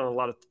 like there's not a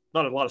lot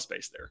of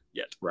space there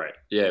yet. Right.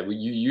 Yeah.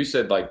 You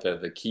said like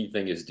the key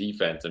thing is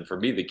defense, and for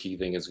me the key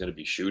thing is going to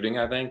be shooting.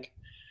 I think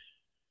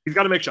he's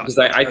got to make shots.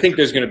 I think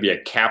there's going to be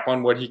a cap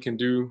on what he can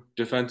do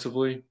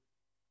defensively.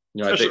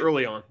 You know, especially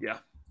early on. Yeah.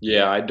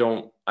 Yeah.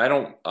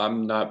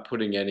 I'm not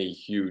putting any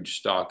huge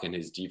stock in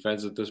his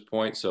defense at this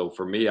point. So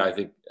for me, I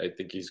think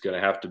he's going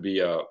to have to be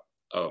a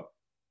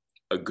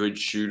good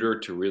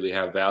shooter to really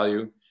have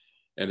value,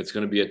 and it's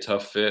going to be a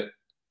tough fit.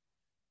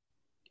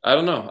 I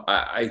don't know.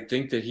 I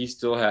think that he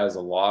still has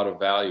a lot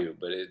of value,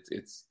 but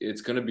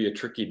it's going to be a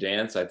tricky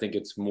dance. I think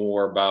it's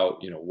more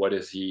about, what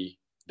is he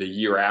the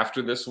year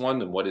after this one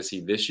than what is he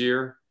this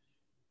year?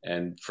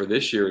 And for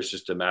this year, it's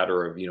just a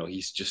matter of,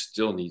 he's just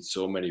still needs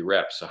so many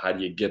reps. So how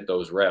do you get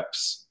those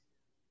reps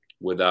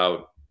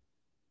without,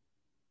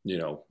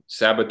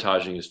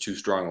 sabotaging is too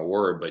strong a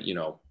word, but,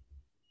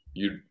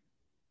 you're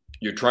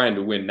trying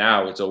to win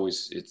now.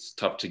 It's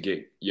tough to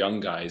get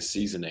young guys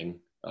seasoning.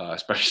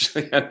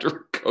 Especially under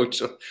a coach.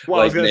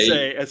 Well, I was going to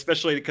say,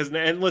 especially because,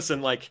 and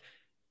listen, like,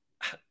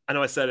 I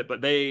know I said it,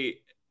 but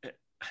he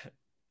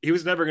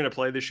was never going to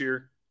play this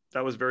year.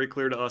 That was very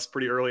clear to us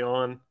pretty early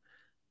on.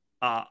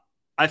 I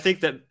think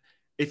that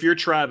if you're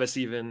Travis,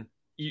 even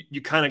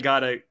you kind of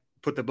got to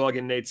put the bug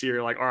in Nate's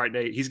ear. Like, all right,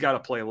 Nate, he's got to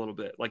play a little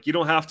bit. Like, you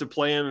don't have to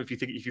play him if you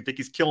think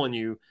he's killing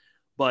you,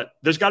 but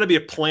there's got to be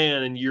a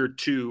plan in year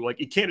two.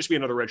 Like, it can't just be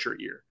another redshirt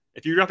year.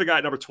 If you draft a guy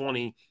at number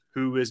 20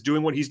 who is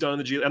doing what he's done in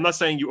the G League, I'm not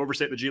saying you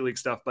overstate the G League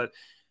stuff, but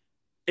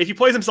if he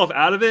plays himself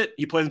out of it,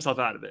 he plays himself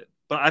out of it.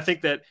 But I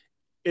think that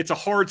it's a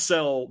hard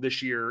sell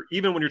this year,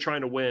 even when you're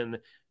trying to win,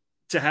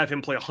 to have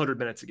him play 100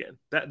 minutes again.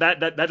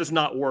 That does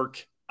not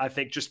work. I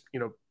think just,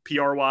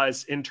 PR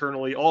wise,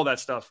 internally, all that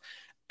stuff.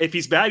 If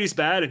he's bad,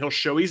 and he'll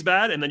show he's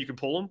bad, and then you can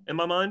pull him in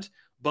my mind.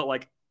 But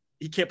like,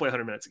 he can't play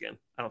 100 minutes again.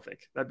 I don't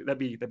think that'd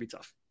be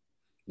tough.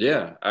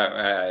 Yeah,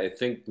 I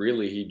think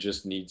really he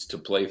just needs to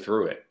play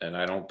through it, and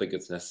I don't think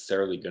it's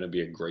necessarily going to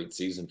be a great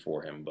season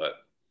for him. But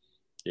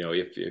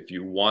if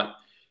you want,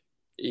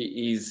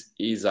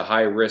 he's a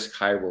high risk,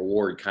 high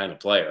reward kind of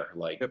player.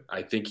 Like, yep.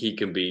 I think he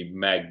can be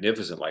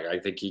magnificent. Like, I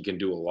think he can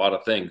do a lot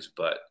of things,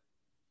 but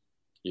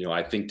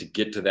I think to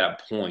get to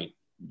that point,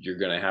 you're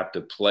going to have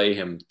to play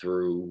him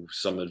through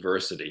some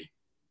adversity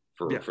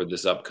for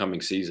this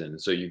upcoming season.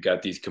 So you've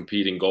got these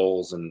competing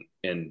goals, and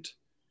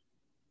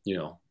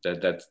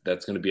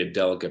that's going to be a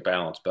delicate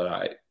balance.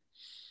 But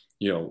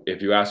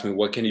if you ask me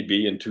what can he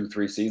be in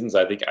 2-3 seasons,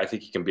 I think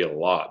he can be a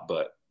lot.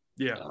 But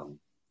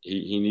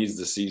he needs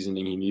the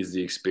seasoning, he needs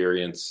the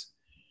experience,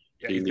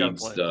 he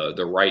needs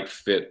the right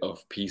fit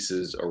of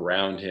pieces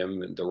around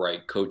him and the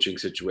right coaching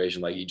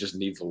situation. Like, he just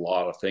needs a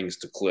lot of things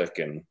to click,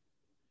 and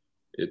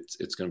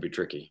it's going to be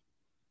tricky.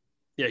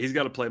 Yeah, he's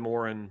got to play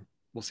more, and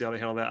we'll see how they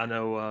handle that. I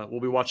know we'll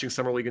be watching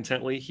Summer League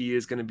intently. He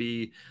is going to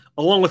be,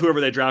 along with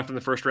whoever they draft in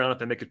the first round, if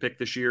they make a pick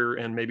this year,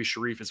 and maybe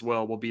Sharif as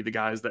well, will be the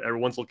guys that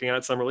everyone's looking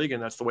at Summer League,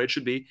 and that's the way it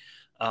should be.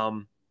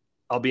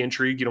 I'll be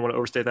intrigued. You don't want to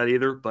overstate that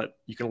either, but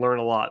you can learn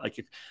a lot.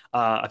 Like,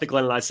 I think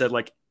Glenn and I said,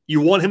 like,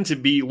 you want him to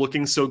be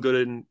looking so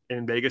good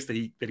in Vegas that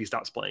he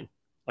stops playing,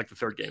 like the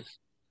third game.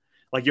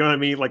 Like, you know what I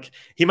mean? Like,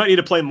 he might need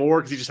to play more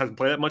because he just hasn't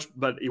played that much,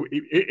 but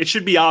it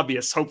should be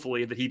obvious,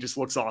 hopefully, that he just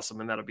looks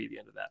awesome, and that'll be the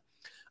end of that.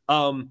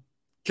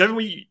 Kevin,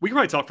 we can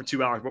probably talk for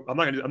 2 hours. But I'm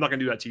not gonna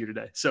do that to you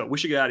today. So we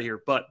should get out of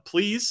here. But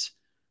please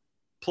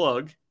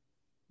plug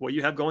what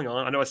you have going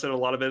on. I know I said a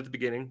lot of it at the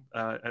beginning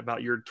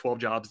about your 12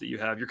 jobs that you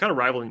have. You're kind of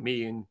rivaling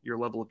me in your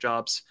level of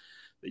jobs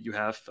that you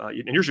have.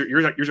 And yours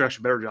are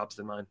actually better jobs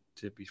than mine,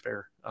 to be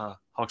fair,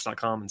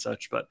 Hawks.com and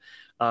such. But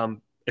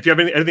if you have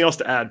anything else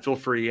to add, feel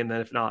free. And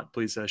then if not,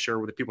 please share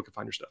where the people can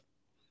find your stuff.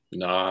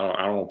 No,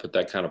 I don't want to put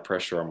that kind of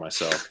pressure on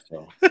myself.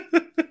 So.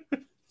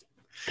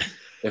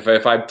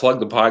 If I plug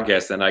the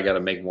podcast, then I got to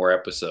make more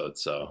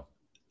episodes. So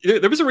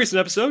there was a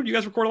recent episode you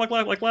guys recorded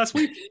like last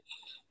week.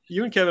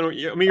 You and Kevin.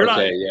 I mean,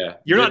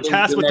 you're not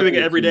tasked with doing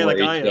it every day like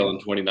I am. ATL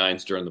and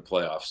 29s during the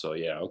playoffs. So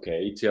yeah,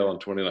 okay, ATL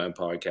and 29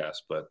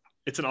 podcast, but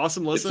it's an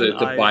awesome listen.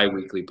 It's a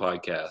bi-weekly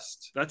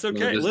podcast. That's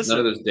okay. None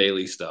of this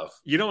daily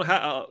stuff. You don't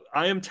have.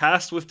 I am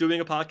tasked with doing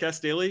a podcast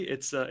daily.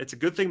 It's a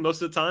good thing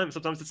most of the time.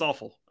 Sometimes it's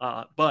awful,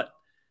 but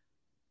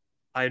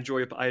I enjoy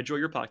your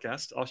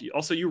podcast.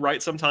 Also, you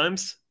write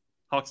sometimes.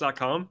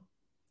 Hawks.com.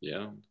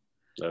 Yeah,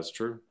 that's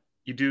true.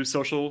 You do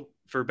social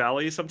for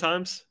Bally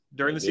sometimes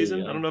during the season.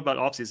 Yeah. I don't know about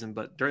off season,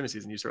 but during the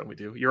season you certainly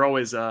do. You're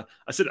always I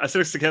sit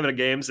next to Kevin at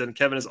games, and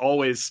Kevin is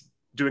always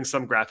doing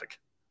some graphic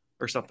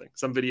or something,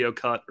 some video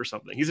cut or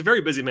something. He's a very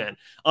busy man.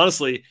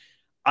 Honestly,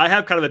 I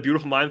have kind of a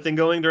beautiful mind thing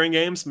going during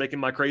games, making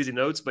my crazy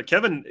notes, but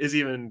Kevin is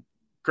even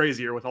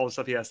crazier with all the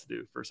stuff he has to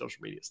do for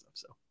social media stuff.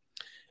 So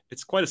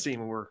it's quite a scene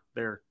when we're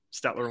there,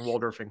 Statler and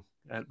Waldorfing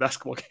at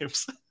basketball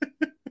games.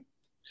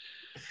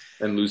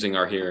 And losing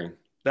our hearing.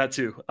 That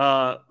too.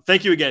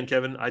 Thank you again,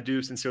 Kevin. I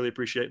do sincerely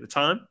appreciate the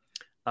time.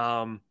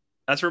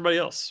 As for everybody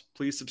else,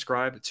 please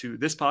subscribe to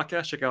this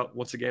podcast. Check out,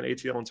 once again,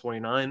 ATL and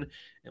 29, and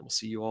we'll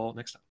see you all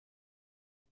next time.